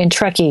 Like in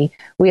Truckee,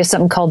 we have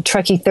something called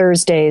Truckee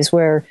Thursdays,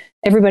 where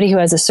everybody who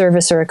has a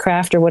service or a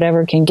craft or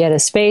whatever can get a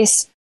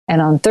space.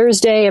 And on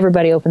Thursday,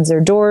 everybody opens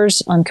their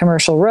doors on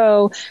Commercial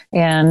Row,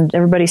 and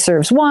everybody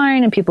serves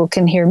wine, and people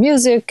can hear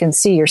music and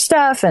see your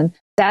stuff. And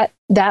that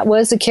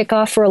was a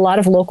kickoff for a lot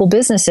of local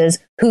businesses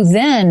who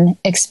then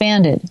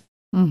expanded.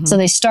 Mm-hmm. So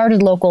they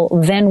started local,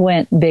 then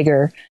went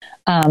bigger.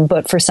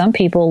 But for some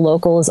people,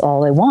 local is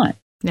all they want.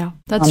 Yeah,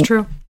 that's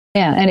true.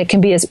 Yeah, and it can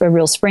be a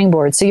real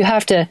springboard. So you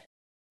have to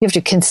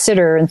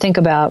consider and think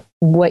about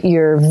what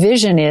your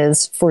vision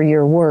is for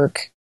your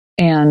work,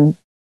 and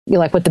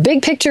like what the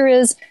big picture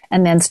is,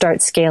 and then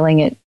start scaling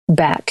it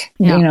back.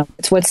 Yeah.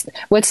 It's what's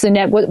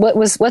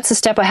the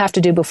step I have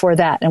to do before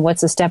that, and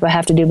what's the step I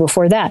have to do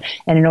before that,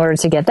 and in order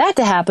to get that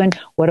to happen,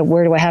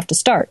 where do I have to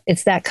start?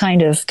 It's that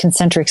kind of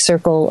concentric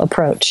circle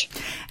approach.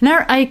 And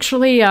I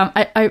actually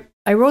I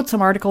wrote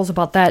some articles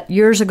about that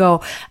years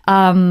ago.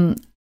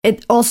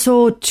 it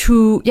also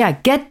to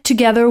get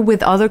together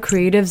with other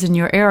creatives in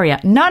your area,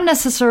 not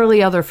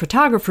necessarily other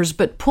photographers,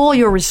 but pull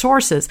your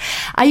resources.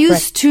 I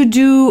used to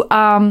do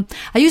I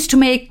used to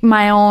make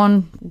my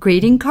own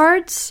greeting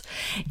cards,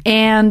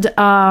 and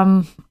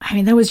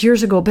that was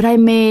years ago, but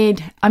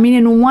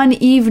in one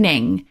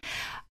evening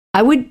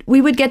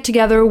we would get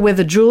together with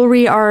a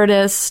jewelry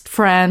artist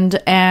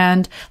friend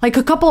and like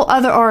a couple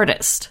other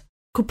artists,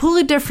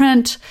 completely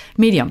different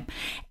medium,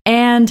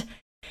 and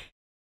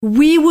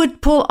we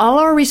would pull all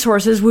our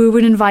resources. We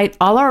would invite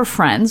all our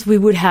friends. We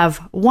would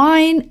have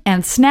wine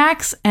and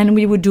snacks, and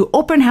we would do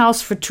open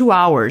house for 2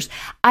 hours.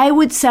 I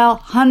would sell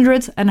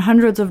hundreds and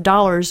hundreds of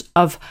dollars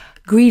of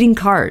greeting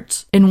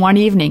cards in one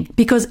evening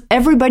because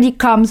everybody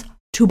comes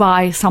to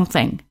buy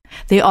something.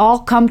 They all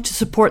come to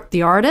support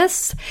the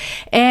artists,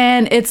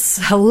 and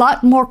it's a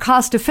lot more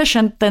cost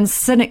efficient than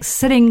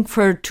sitting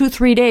for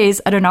 2-3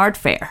 days at an art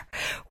fair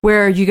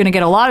where you're going to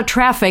get a lot of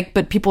traffic,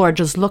 but people are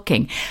just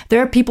looking.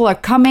 There, people are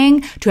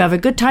coming to have a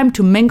good time,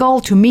 to mingle,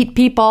 to meet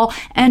people,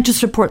 and to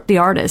support the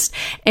artist.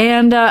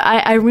 And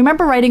I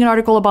remember writing an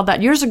article about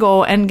that years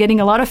ago and getting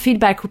a lot of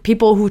feedback with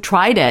people who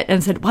tried it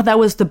and said, well, that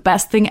was the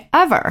best thing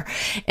ever.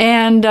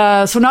 And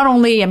so not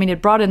only,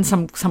 it brought in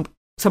some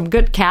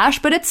good cash,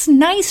 but it's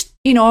nice,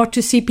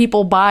 to see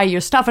people buy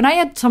your stuff. And I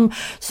had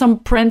some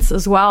prints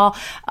as well.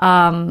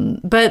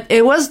 But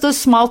it was the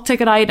small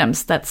ticket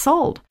items that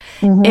sold.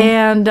 Mm-hmm.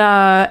 And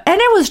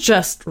it was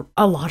just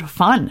a lot of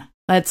fun.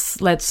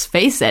 Let's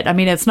face it.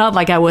 It's not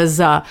like I was,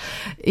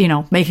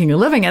 making a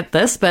living at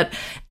this, but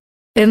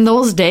in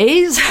those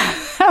days,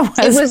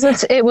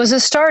 it was a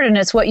start, and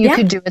it's what you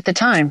could do at the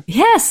time.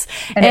 Yes,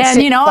 and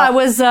I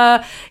was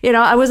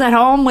at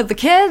home with the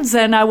kids,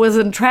 and I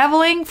wasn't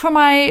traveling for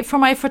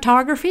my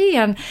photography,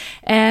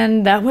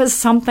 and that was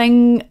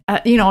something.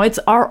 It's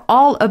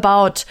all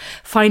about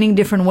finding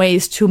different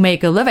ways to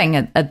make a living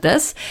at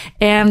this,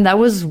 and that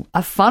was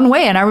a fun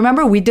way. And I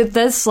remember we did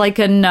this like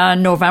in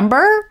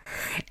November.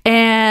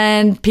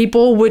 And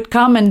people would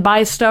come and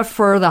buy stuff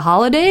for the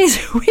holidays.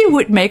 We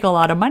would make a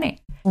lot of money.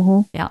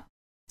 Mm-hmm. Yeah.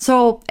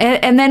 So,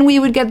 and then we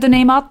would get the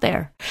name out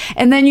there.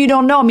 And then you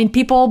don't know.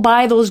 People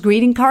buy those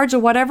greeting cards or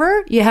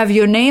whatever. You have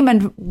your name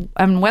and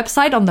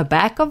website on the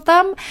back of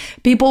them.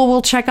 People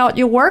will check out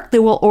your work. They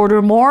will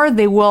order more.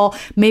 They will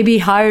maybe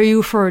hire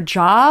you for a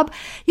job.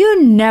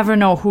 You never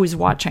know who's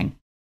watching.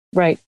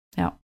 Right.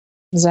 Yeah.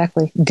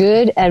 Exactly.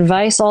 Good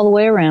advice all the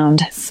way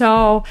around.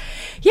 So,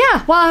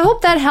 yeah, well, I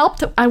hope that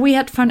helped. We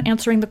had fun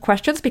answering the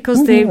questions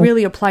because they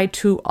really apply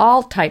to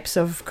all types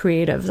of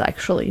creatives,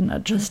 actually,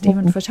 not just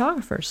even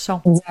photographers.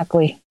 So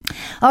exactly.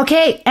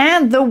 Okay,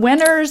 and the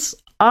winners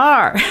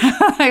are,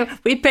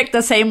 we picked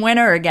the same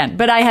winner again,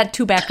 but I had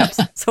 2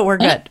 backups, so we're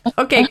good.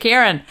 Okay,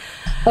 Karen.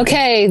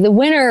 Okay, the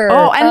winner.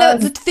 Oh,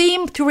 and the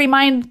theme, to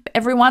remind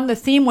everyone, the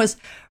theme was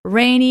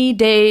Rainy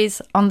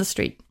Days on the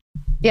Street.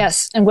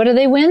 Yes, and what do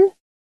they win?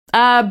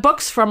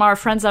 Books from our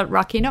friends at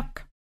Rocky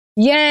Nook.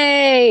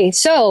 Yay!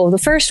 So the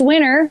first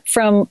winner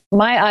from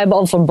my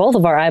eyeball, from both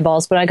of our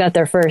eyeballs, but I got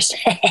there first,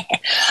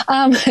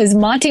 is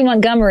Monty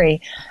Montgomery.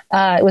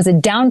 It was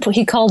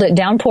he called it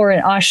Downpour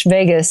in Osh,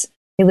 Vegas.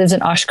 He lives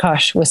in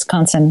Oshkosh,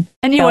 Wisconsin.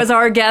 And he was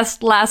our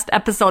guest last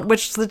episode,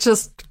 which is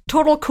just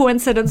total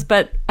coincidence,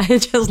 but I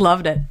just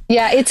loved it.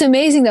 Yeah, it's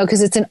amazing though,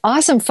 because it's an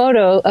awesome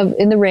photo of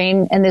in the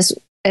rain and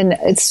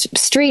it's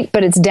street,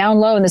 but it's down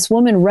low, and this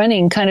woman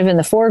running kind of in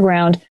the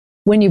foreground.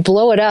 When you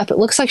blow it up, it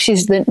looks like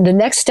she's the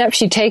next step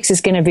she takes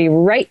is going to be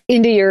right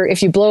into your,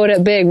 if you blow it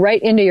up big,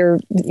 right into your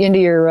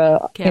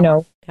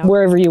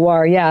wherever you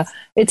are. Yeah,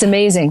 it's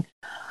amazing.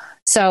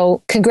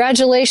 So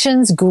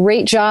congratulations.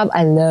 Great job.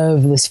 I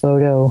love this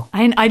photo.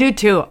 I do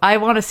too. I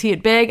want to see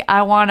it big.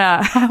 I want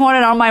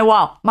it on my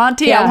wall.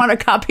 Monty, yeah. I want a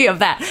copy of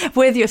that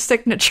with your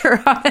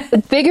signature on it. The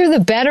bigger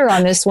the better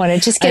on this one.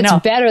 It just gets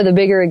better the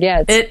bigger it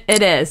gets.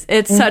 It is.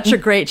 It's such a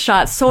great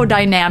shot. So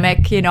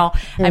dynamic, he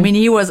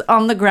was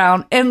on the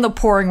ground in the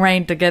pouring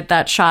rain to get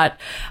that shot.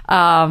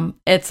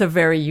 It's a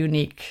very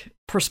unique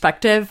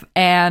perspective,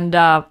 and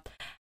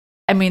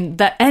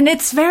and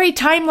it's very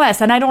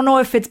timeless. And I don't know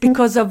if it's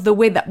because of the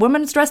way that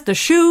women's dress, the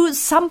shoes,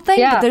 something,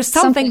 but there's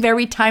something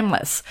very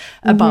timeless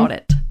about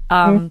it.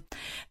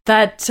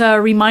 That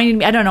reminded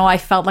me, I don't know, I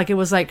felt like it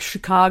was like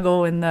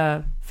Chicago in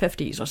the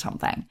 50s or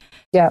something.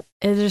 Yeah.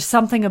 There's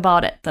something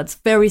about it that's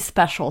very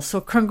special. So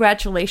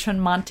congratulations,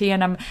 Monty.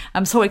 And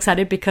I'm so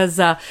excited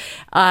because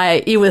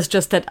he was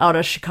just out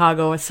of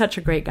Chicago. It's such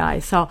a great guy.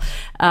 So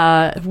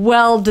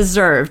well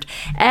deserved.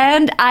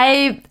 And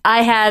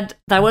that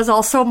was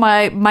also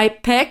my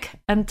pick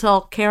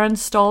until Karen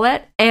stole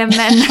it. And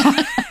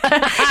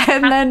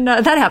then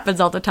that happens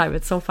all the time.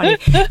 It's so funny,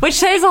 which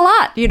says a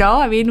lot,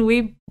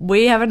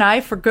 we have an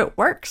eye for good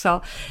work.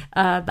 So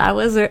that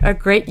was a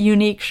great,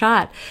 unique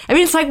shot.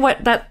 It's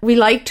like that we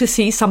like to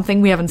see something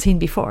we haven't seen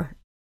before,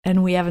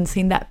 and we haven't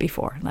seen that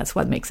before. And that's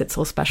what makes it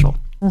so special.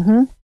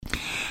 Mm-hmm.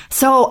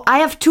 So I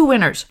have 2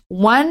 winners.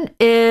 One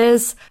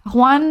is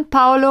Juan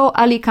Paulo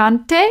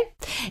Alicante,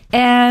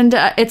 and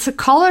it's a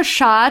color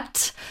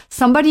shot.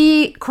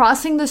 Somebody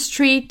crossing the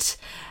street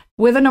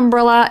with an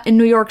umbrella in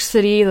New York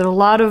City. There's a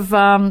lot of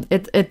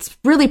it's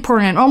really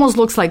pouring. It almost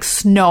looks like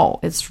snow.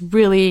 It's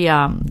really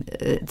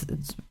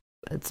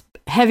it's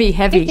heavy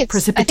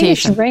precipitation. I think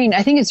it's rain.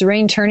 I think it's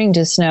rain turning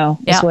to snow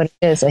is what it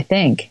is, I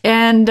think.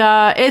 And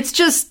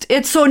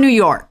it's so New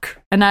York.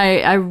 And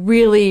I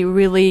really,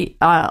 really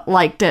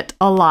liked it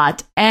a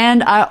lot.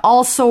 And I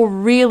also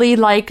really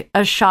like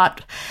a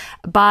shot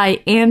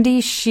by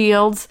Andy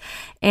Shields.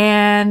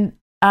 And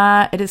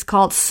it is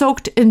called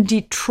Soaked in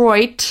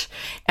Detroit.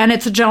 And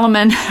it's a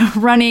gentleman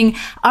running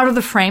out of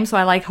the frame. So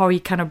I like how he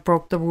kind of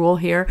broke the rule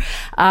here.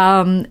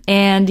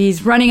 And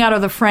he's running out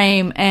of the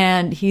frame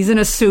and he's in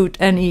a suit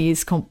and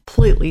he's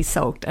completely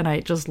soaked. And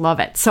I just love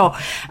it. So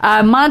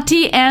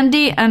Monty,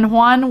 Andy, and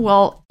Juan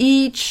will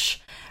each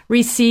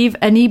receive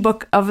an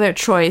ebook of their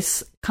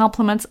choice.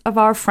 Compliments of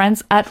our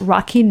friends at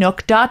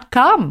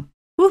rockynook.com.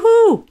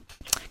 Woohoo!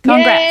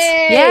 Congrats.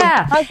 Yay!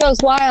 Yeah. That goes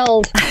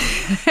wild.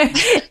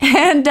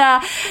 And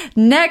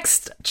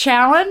next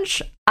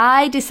challenge,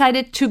 I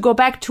decided to go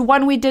back to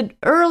one we did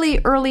early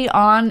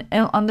on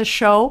the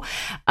show.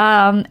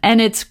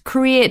 And it's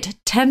create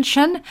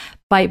tension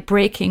by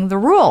breaking the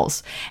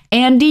rules.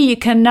 Andy, you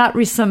cannot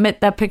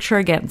resubmit that picture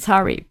again.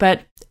 Sorry,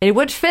 but it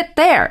would fit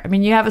there. I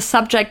mean, you have a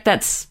subject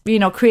that's,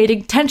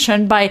 creating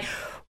tension by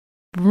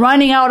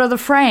running out of the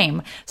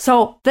frame.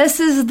 So this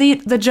is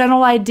the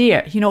general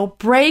idea,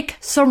 break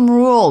some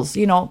rules.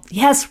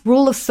 Yes,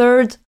 rule of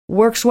thirds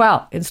works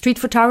well in street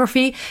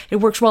photography. It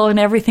works well in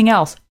everything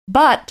else.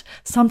 But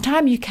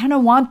sometimes you kind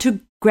of want to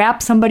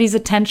grab somebody's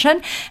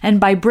attention, and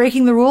by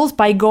breaking the rules,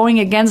 by going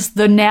against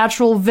the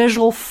natural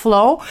visual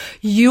flow,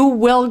 you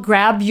will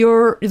grab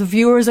the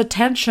viewer's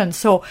attention.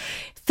 So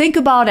think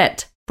about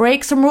it.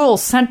 Break some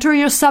rules, center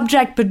your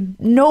subject, but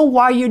know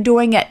why you're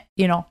doing it.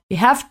 You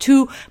have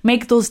to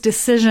make those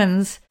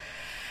decisions.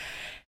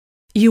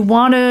 You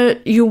want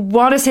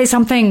to say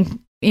something,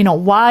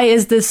 why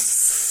is this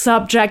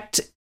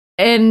subject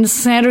in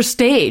center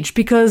stage?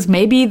 Because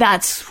maybe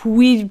that's who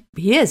he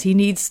is. He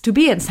needs to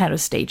be in center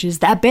stage. Is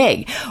that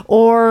big?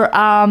 Or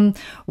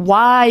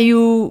why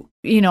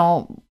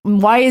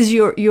is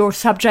your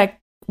subject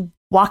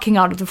walking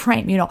out of the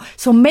frame,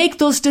 So make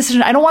those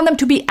decisions. I don't want them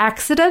to be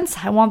accidents.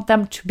 I want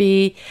them to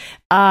be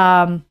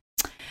thought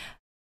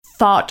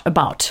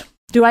about.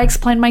 Do I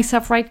explain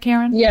myself right,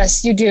 Karen?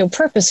 Yes, you do.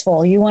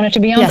 Purposeful. You want it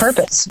to be on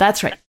purpose.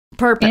 That's right.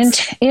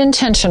 Purpose.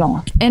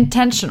 Intentional.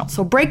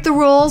 So break the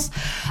rules,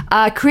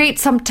 create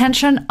some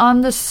tension on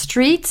the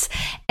streets,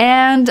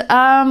 and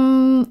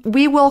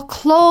we will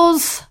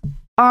close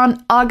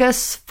on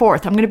August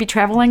 4th. I'm going to be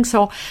traveling,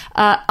 so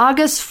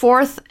August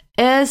 4th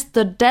is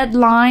the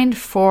deadline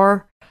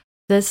for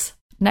this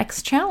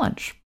next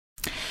challenge.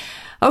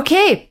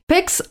 Okay,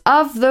 picks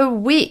of the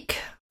week.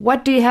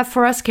 What do you have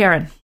for us,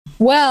 Karen?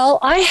 Well,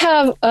 I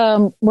have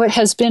what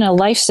has been a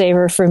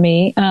lifesaver for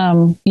me.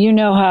 You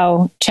know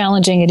how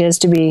challenging it is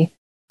to be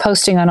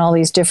posting on all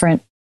these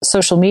different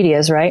social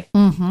medias, right?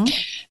 Mm-hmm.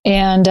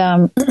 And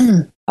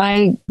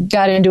I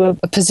got into a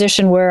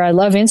position where I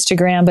love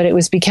Instagram, but it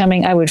was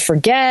becoming, I would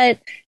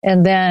forget.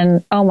 And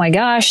then, oh my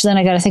gosh, then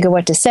I got to think of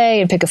what to say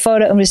and pick a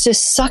photo. It was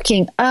just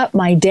sucking up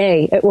my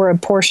day, or a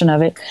portion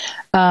of it.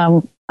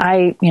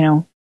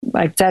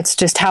 That's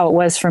just how it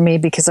was for me,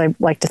 because I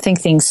like to think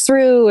things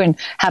through and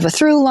have a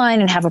through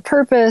line and have a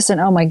purpose.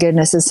 And oh my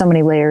goodness, there's so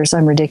many layers.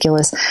 I'm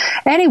ridiculous.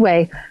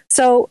 Anyway,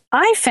 so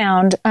I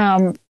found,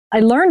 I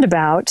learned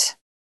about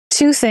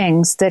two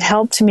things that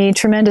helped me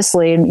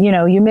tremendously. And,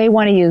 you may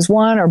want to use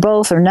one or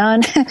both or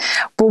none,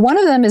 but one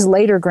of them is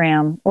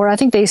Latergram, or I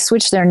think they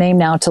switched their name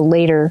now to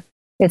Later.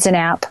 It's an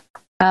app.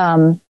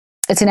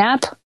 It's an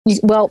app.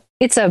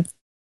 It's a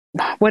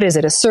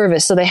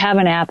service. So they have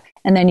an app,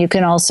 and then you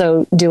can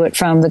also do it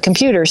from the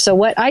computer. So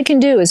what I can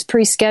do is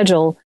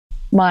pre-schedule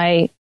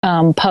my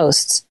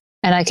posts,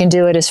 and I can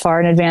do it as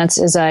far in advance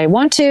as I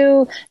want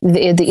to.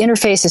 The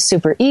interface is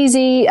super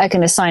easy. I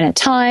can assign a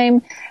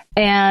time,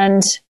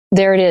 and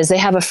there it is. They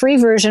have a free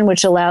version,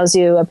 which allows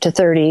you up to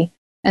 30.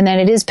 And then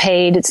it is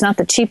paid. It's not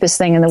the cheapest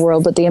thing in the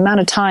world, but the amount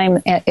of time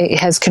it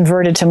has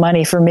converted to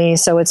money for me.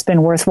 So it's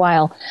been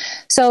worthwhile.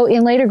 So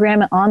in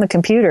Latergram on the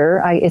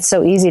computer, it's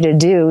so easy to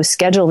do,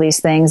 schedule these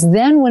things.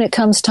 Then when it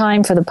comes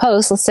time for the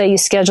post, let's say you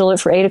schedule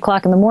it for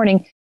 8:00 in the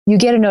morning, you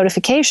get a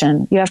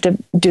notification. You have to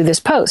do this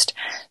post.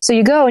 So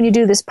you go and you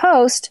do this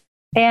post.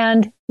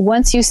 And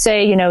once you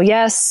say,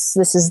 yes,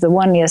 this is the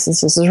one. Yes,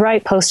 this is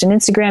right. Post on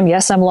Instagram.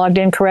 Yes, I'm logged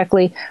in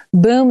correctly.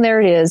 Boom, there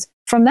it is.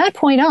 From that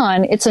point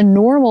on, it's a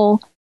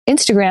normal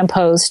Instagram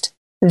post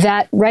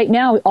that right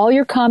now, all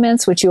your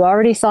comments, which you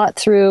already thought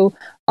through,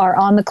 are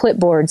on the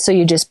clipboard. So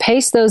you just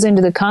paste those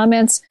into the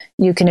comments.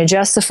 You can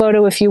adjust the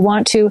photo if you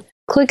want to.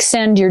 Click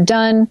send, you're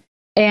done.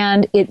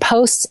 And it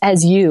posts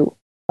as you.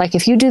 Like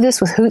if you do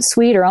this with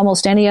Hootsuite or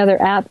almost any other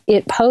app,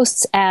 it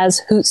posts as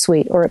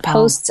Hootsuite, or it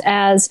posts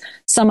as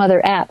some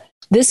other app.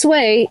 This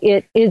way,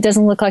 it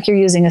doesn't look like you're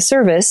using a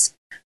service,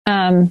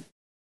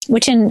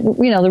 which in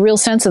the real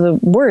sense of the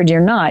word,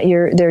 you're not.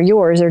 They're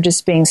yours. They're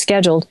just being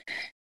scheduled.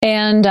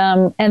 And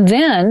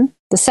then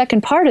the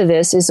second part of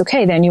this is,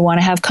 okay, then you want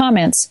to have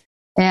comments.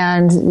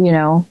 And,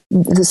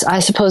 I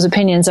suppose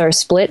opinions are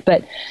split,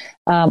 but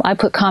I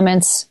put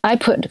tags. I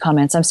put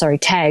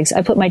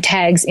my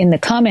tags in the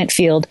comment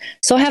field.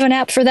 So I have an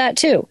app for that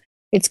too.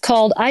 It's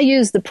called, I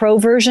use the Pro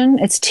version.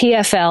 It's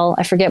TFL.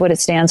 I forget what it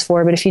stands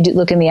for, but if you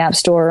look in the App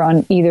Store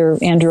on either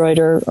Android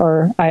or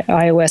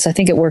iOS, I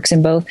think it works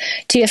in both.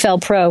 TFL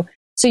Pro.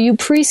 So you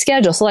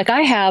pre-schedule. So like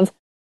I have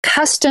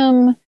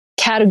custom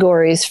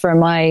categories for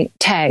my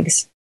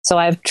tags. So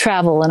I have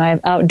travel and I have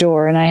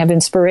outdoor and I have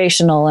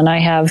inspirational and I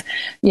have,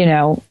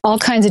 all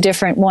kinds of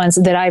different ones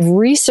that I've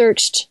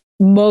researched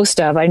most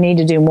of. I need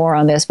to do more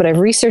on this, but I've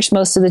researched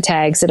most of the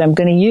tags that I'm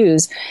going to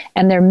use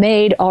and they're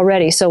made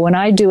already. So when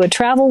I do a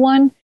travel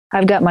one,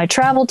 I've got my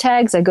travel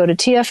tags. I go to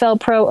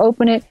TFL Pro,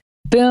 open it,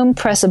 boom,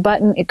 press a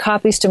button. It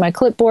copies to my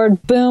clipboard.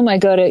 Boom. I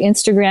go to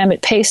Instagram.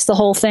 It pastes the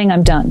whole thing.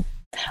 I'm done.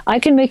 I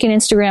can make an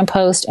Instagram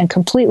post and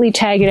completely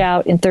tag it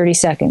out in 30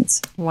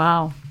 seconds.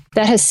 Wow.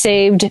 That has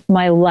saved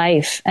my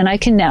life. And I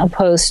can now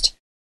post,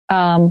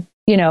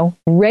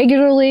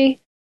 regularly,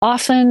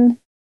 often,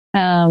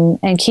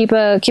 and keep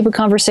a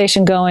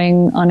conversation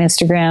going on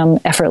Instagram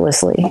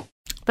effortlessly.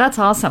 That's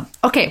awesome.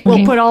 Okay,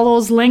 we'll put all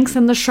those links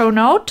in the show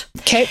note.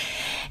 Okay.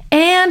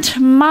 And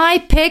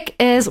my pick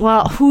is,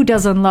 well, who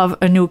doesn't love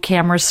a new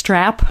camera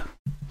strap?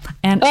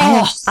 And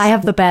I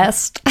have the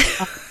best.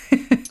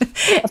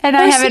 And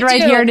I have it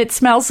right here, and it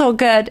smells so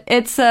good.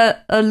 It's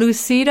a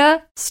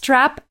Lucida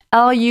strap,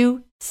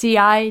 Lucida,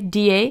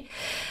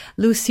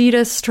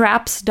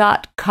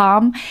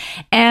 lucidastraps.com,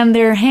 and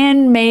they're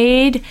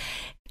handmade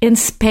in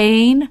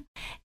Spain,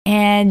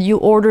 and you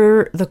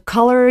order the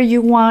color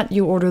you want,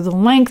 you order the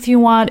length you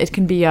want. It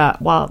can be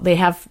they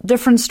have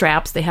different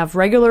straps. They have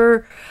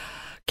regular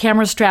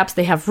camera straps,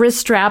 they have wrist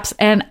straps,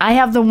 and I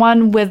have the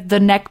one with the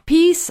neck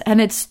piece,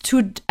 and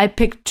I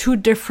picked two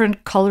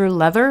different color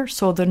leather,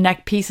 so the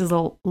neck piece is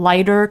a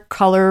lighter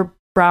color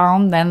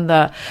brown than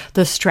the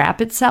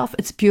strap itself.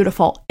 It's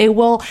beautiful.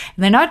 They're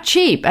not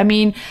cheap. I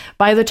mean,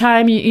 by the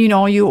time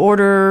you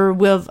order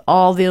with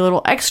all the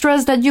little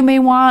extras that you may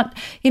want,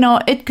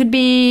 it could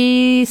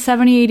be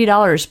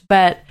 $70-$80,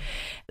 but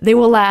they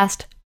will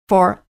last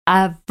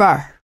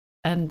forever.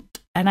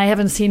 And I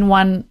haven't seen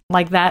one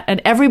like that.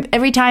 And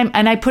every time,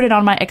 and I put it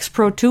on my X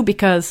Pro 2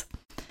 because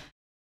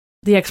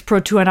the X Pro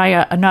 2 and I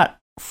are not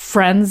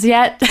friends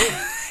yet.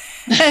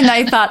 And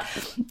I thought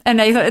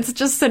it's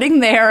just sitting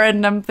there,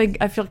 and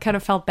I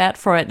felt bad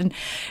for it. And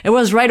it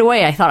was right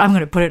away. I thought I'm going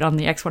to put it on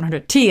the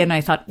X100T, and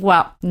I thought,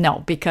 well,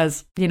 no,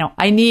 because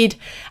I need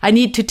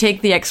to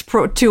take the X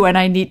Pro 2 and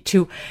I need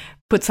to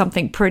put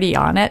something pretty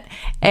on it.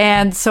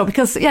 And so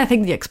I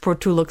think the X Pro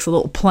 2 looks a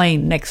little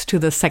plain next to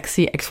the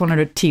sexy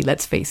X100T.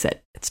 Let's face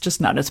it, it's just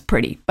not as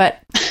pretty. But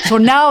so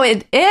now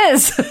it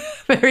is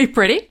very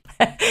pretty.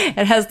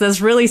 It has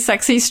this really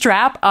sexy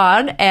strap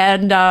on,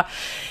 and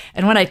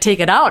when I take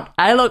it out,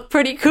 I look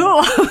pretty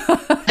cool.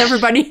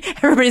 Everybody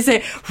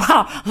say,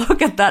 "Wow,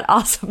 look at that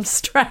awesome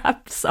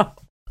strap!" So,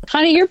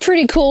 honey, you're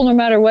pretty cool no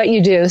matter what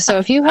you do. So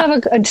if you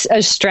have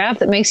a strap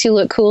that makes you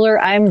look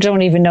cooler, I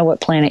don't even know what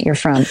planet you're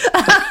from.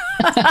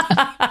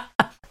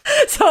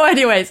 So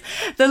anyways,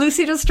 the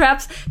Lucida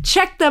straps,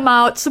 check them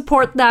out,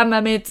 support them.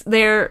 I mean,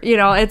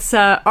 it's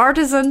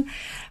artisan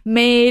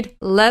made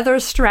leather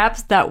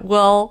straps that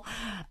will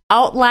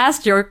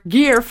outlast your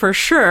gear for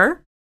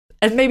sure,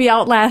 and maybe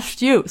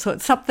outlast you. So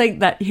it's something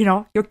that,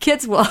 your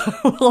kids will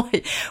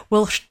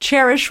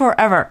cherish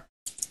forever.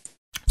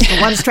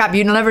 So one strap,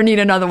 you never need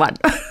another one.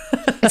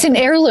 It's an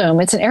heirloom.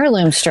 It's an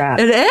heirloom strap.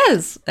 It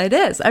is.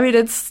 I mean,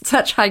 it's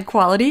such high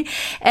quality,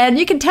 and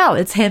you can tell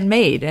it's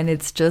handmade, and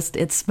it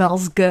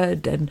smells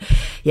good. And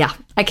yeah,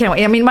 I can't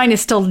wait. I mean, mine is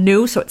still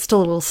new, so it's still a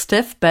little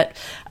stiff, but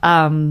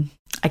I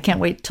can't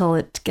wait till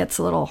it gets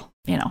a little,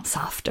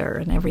 softer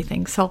and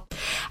everything. So,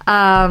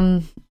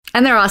 and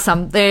they're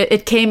awesome.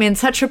 It came in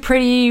such a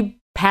pretty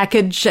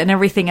package and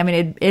everything. I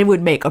mean, it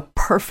would make a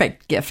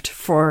perfect gift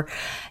for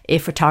a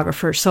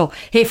photographer. So,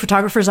 hey,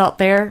 photographers out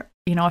there,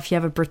 if you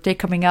have a birthday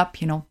coming up,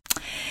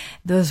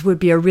 those would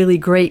be a really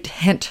great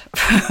hint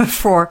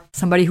for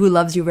somebody who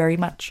loves you very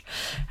much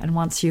and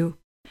wants you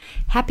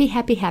happy,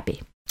 happy,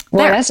 happy.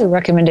 Well, that's a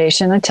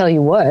recommendation. I tell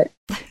you what.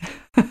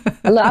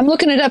 I'm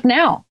looking it up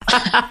now.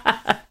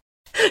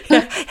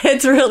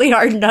 It's really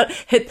hard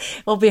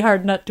it will be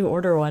hard not to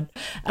order one.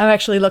 I'm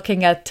actually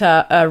looking at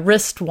a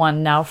wrist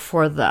one now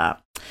for the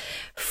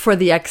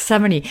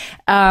X70.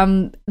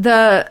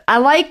 I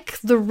like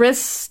the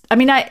wrist. I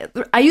mean, I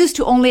used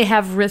to only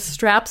have wrist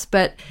straps,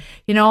 but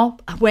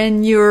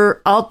when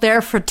you're out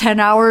there for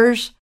 10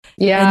 hours,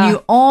 and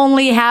you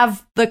only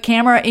have the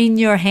camera in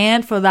your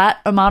hand for that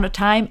amount of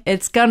time,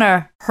 it's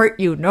gonna hurt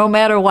you no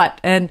matter what.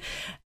 And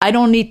I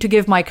don't need to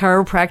give my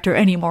chiropractor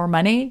any more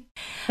money.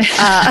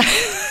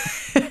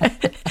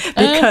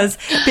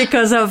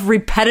 because of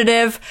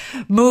repetitive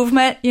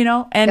movement,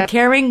 and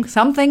carrying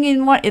something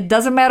in one. It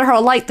doesn't matter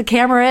how light the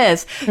camera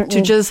is.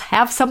 To just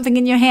have something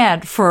in your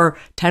hand for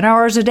 10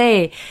 hours a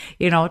day,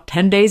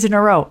 10 days in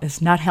a row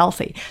is not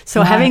healthy.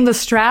 So having the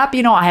strap,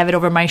 I have it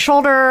over my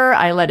shoulder.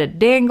 I let it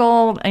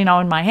dangle, in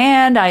my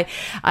hand. I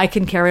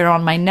can carry it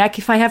on my neck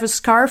if I have a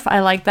scarf. I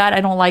like that.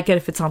 I don't like it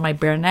if it's on my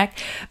bare neck.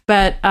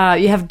 But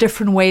you have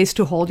different ways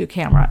to hold your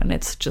camera, and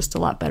it's just a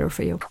lot better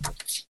for you.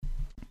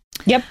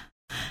 Yep.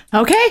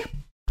 Okay.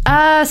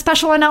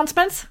 Special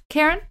announcements,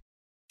 Karen?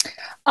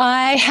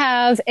 I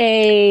have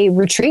a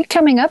retreat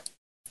coming up.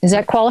 Does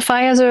that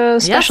qualify as a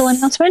special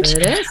announcement?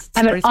 It is.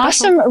 I have an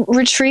awesome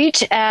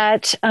retreat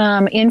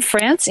in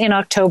France in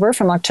October,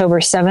 from the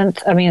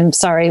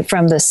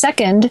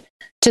 2nd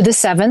to the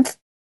 7th,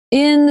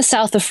 in the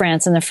south of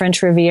France, in the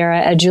French Riviera,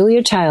 at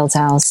Julia Child's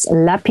house,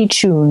 La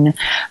Pichoune.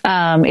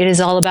 It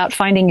is all about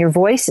finding your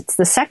voice. It's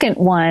the second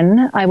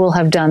one I will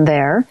have done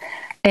there.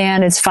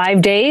 And it's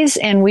 5 days,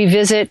 and we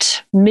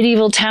visit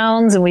medieval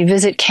towns, and we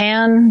visit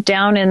Cannes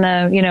down in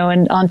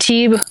in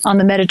Antibes on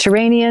the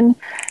Mediterranean.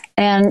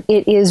 And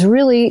it is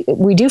really,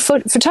 we do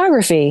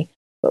photography,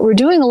 but we're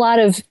doing a lot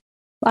of,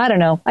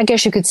 I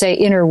guess you could say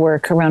inner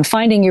work around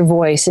finding your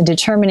voice and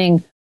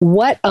determining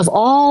what of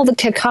all the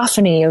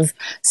cacophony of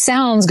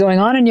sounds going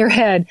on in your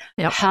head,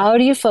 how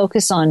do you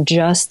focus on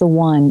just the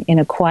one in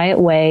a quiet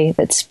way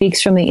that speaks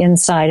from the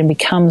inside and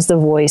becomes the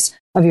voice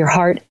of your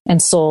heart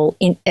and soul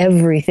in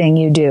everything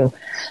you do?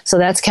 So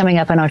that's coming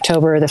up in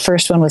October. The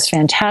first one was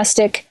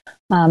fantastic.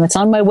 It's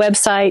on my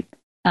website,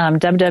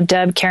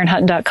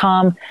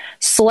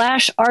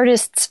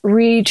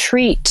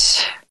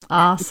 www.karenhutton.com/artistsretreat.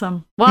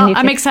 Awesome. Well,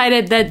 I'm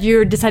excited that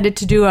you decided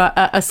to do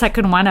a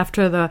second one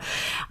after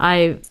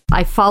I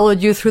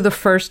followed you through the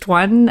first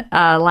one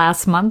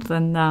last month,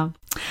 and I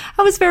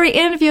was very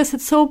envious.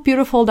 It's so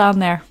beautiful down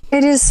there.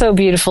 It is so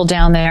beautiful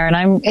down there, and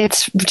I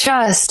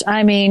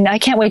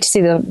can't wait to see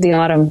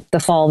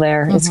the fall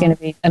there. It's going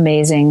to be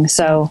amazing.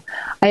 So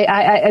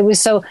I was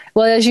so,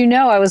 well, as you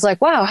know, I was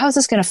like, wow, how's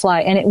this going to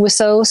fly? And it was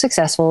so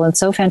successful and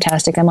so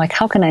fantastic. I'm like,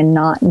 how can I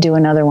not do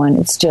another one?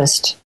 It's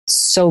just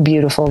so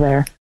beautiful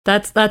there.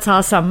 That's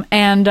awesome.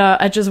 And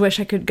I just wish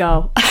I could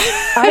go.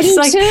 I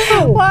do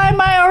too. Why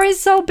am I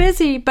always so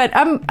busy? But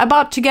I'm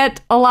about to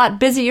get a lot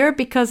busier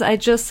because I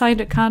just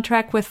signed a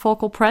contract with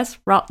Focal Press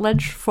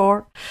Routledge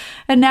for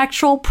an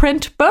actual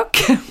print book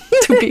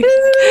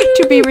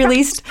to be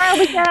released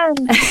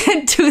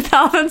in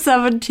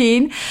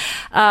 2017.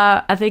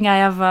 I think I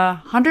have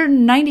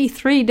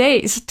 193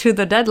 days to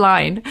the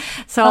deadline.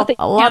 So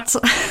lots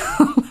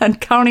and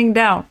counting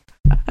down.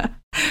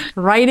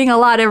 Writing a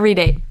lot every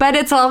day, but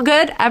it's all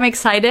good. I'm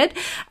excited.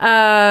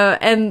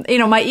 And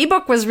my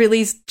ebook was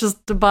released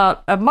just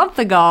about a month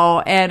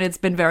ago, and it's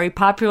been very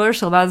popular.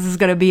 So now this is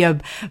going to be a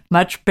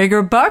much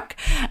bigger book,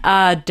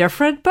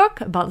 different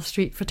book about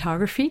street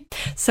photography.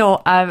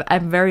 So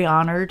I'm very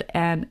honored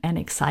and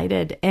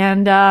excited.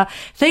 And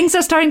things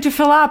are starting to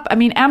fill up. I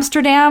mean,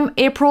 Amsterdam,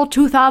 April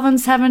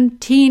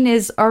 2017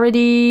 is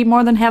already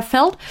more than half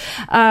filled,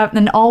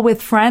 and all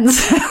with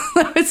friends.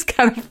 It's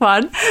kind of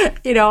fun.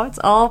 It's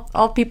all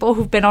people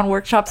who've been on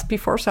workshops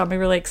before, so I'm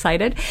really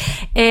excited.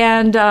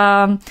 And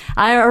I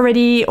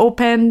already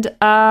opened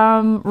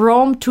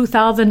Rome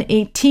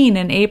 2018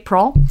 in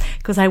April,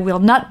 because I will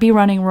not be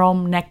running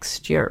Rome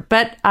next year.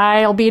 But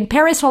I'll be in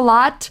Paris a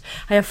lot.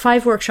 I have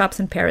 5 workshops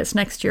in Paris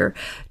next year,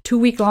 2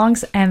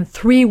 week-longs and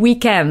 3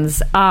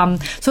 weekends.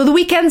 So the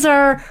weekends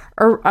are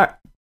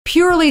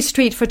purely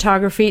street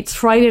photography. It's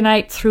Friday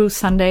night through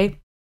Sunday.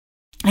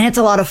 And it's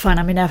a lot of fun.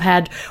 I mean, I've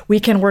had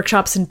weekend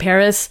workshops in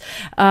Paris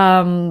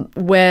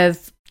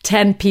with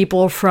 10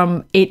 people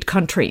from 8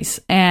 countries,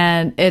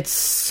 and it's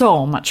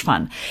so much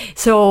fun.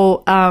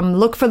 So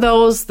look for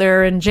those.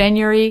 They're in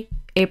January,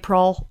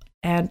 April,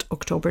 and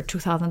October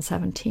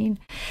 2017.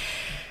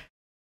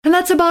 And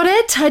that's about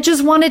it. I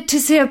just wanted to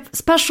say a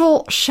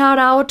special shout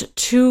out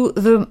to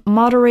the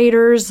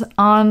moderators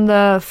on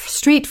the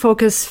Street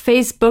Focus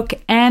Facebook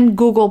and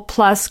Google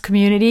Plus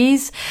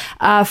communities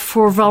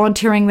for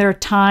volunteering their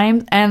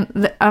time.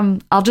 And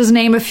I'll just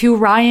name a few: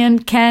 Ryan,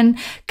 Ken,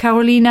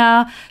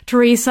 Carolina,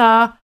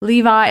 Teresa,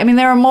 Levi. I mean,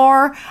 there are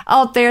more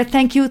out there.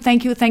 Thank you,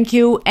 thank you, thank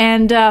you.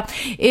 And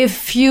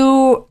if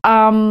you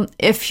on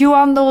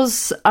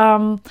those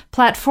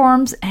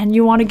platforms and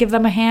you want to give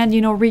them a hand,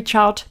 reach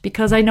out,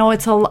 because I know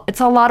it's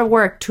a lot of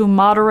work to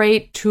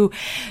moderate, to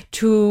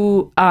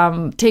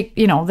take.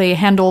 They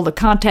handle the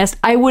contest.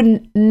 I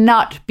would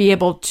not be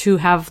able to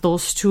have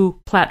those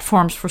 2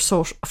 platforms for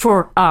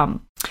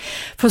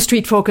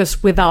Street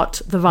Focus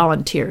without the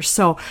volunteers.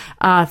 So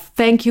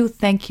thank you.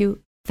 Thank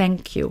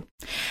you.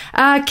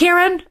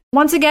 Karen,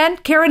 once again,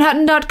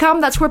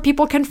 KarenHutton.com. That's where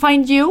people can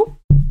find you.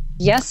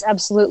 Yes,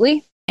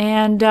 absolutely.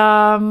 And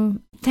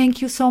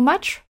thank you so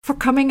much for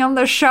coming on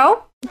the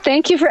show.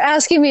 Thank you for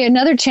asking me.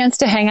 Another chance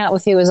to hang out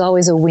with you is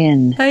always a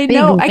win. I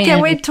know. I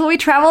can't wait till we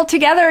travel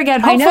together again.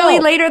 Hopefully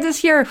later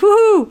this year.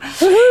 Woohoo!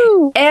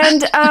 Woohoo!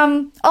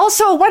 And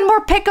also, one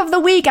more pick of the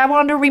week. I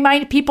want to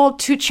remind people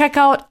to check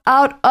out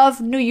Out of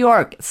New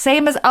York.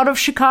 Same as Out of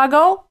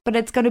Chicago, but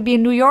it's going to be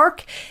in New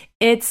York.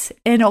 It's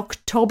in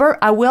October.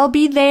 I will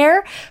be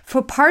there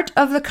for part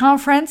of the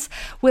conference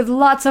with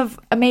lots of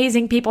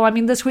amazing people. I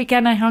mean, this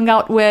weekend I hung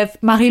out with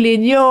Marie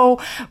Legnaud,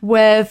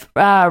 with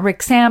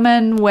Rick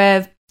Salmon,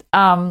 with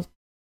Frederick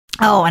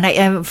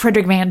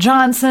Van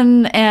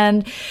Johnson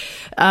and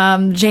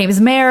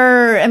James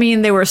Mayer. I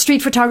mean, they were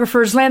street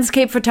photographers,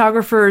 landscape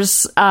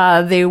photographers.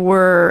 They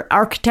were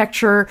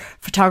architecture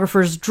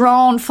photographers,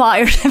 drone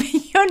flyers. I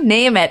mean, you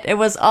name it. It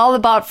was all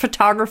about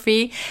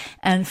photography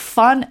and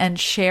fun and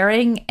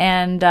sharing.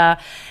 And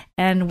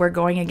we're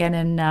going again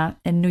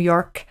in New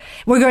York.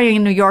 We're going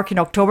in New York in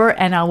October,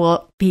 and I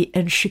will be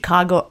in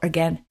Chicago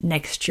again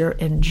next year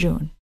in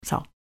June.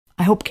 So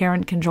I hope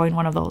Karen can join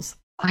one of those.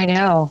 I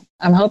know.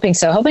 I'm hoping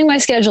so. Hoping my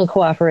schedule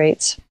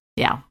cooperates.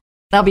 Yeah,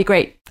 that'll be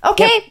great.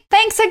 Okay, yep.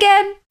 Thanks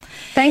again.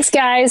 Thanks,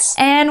 guys.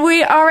 And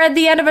we are at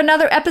the end of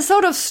another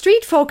episode of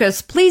Street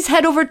Focus. Please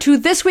head over to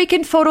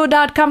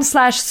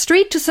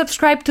thisweekinphoto.com/street to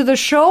subscribe to the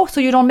show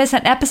so you don't miss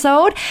an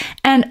episode,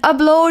 and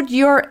upload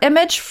your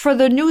image for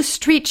the new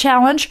street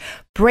challenge,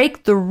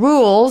 Break the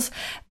Rules,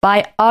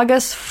 by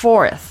August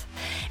 4th.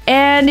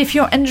 And if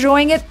you're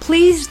enjoying it,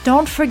 please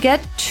don't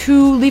forget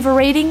to leave a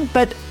rating,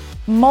 but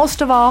most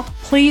of all,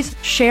 please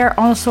share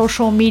on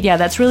social media.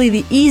 That's really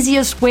the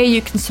easiest way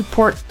you can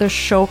support the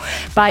show,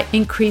 by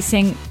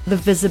increasing the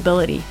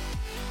visibility.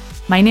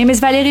 My name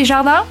is Valérie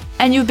Jardin,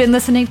 and you've been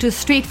listening to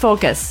Street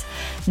Focus.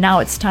 Now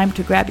it's time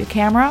to grab your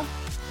camera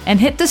and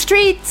hit the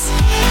streets.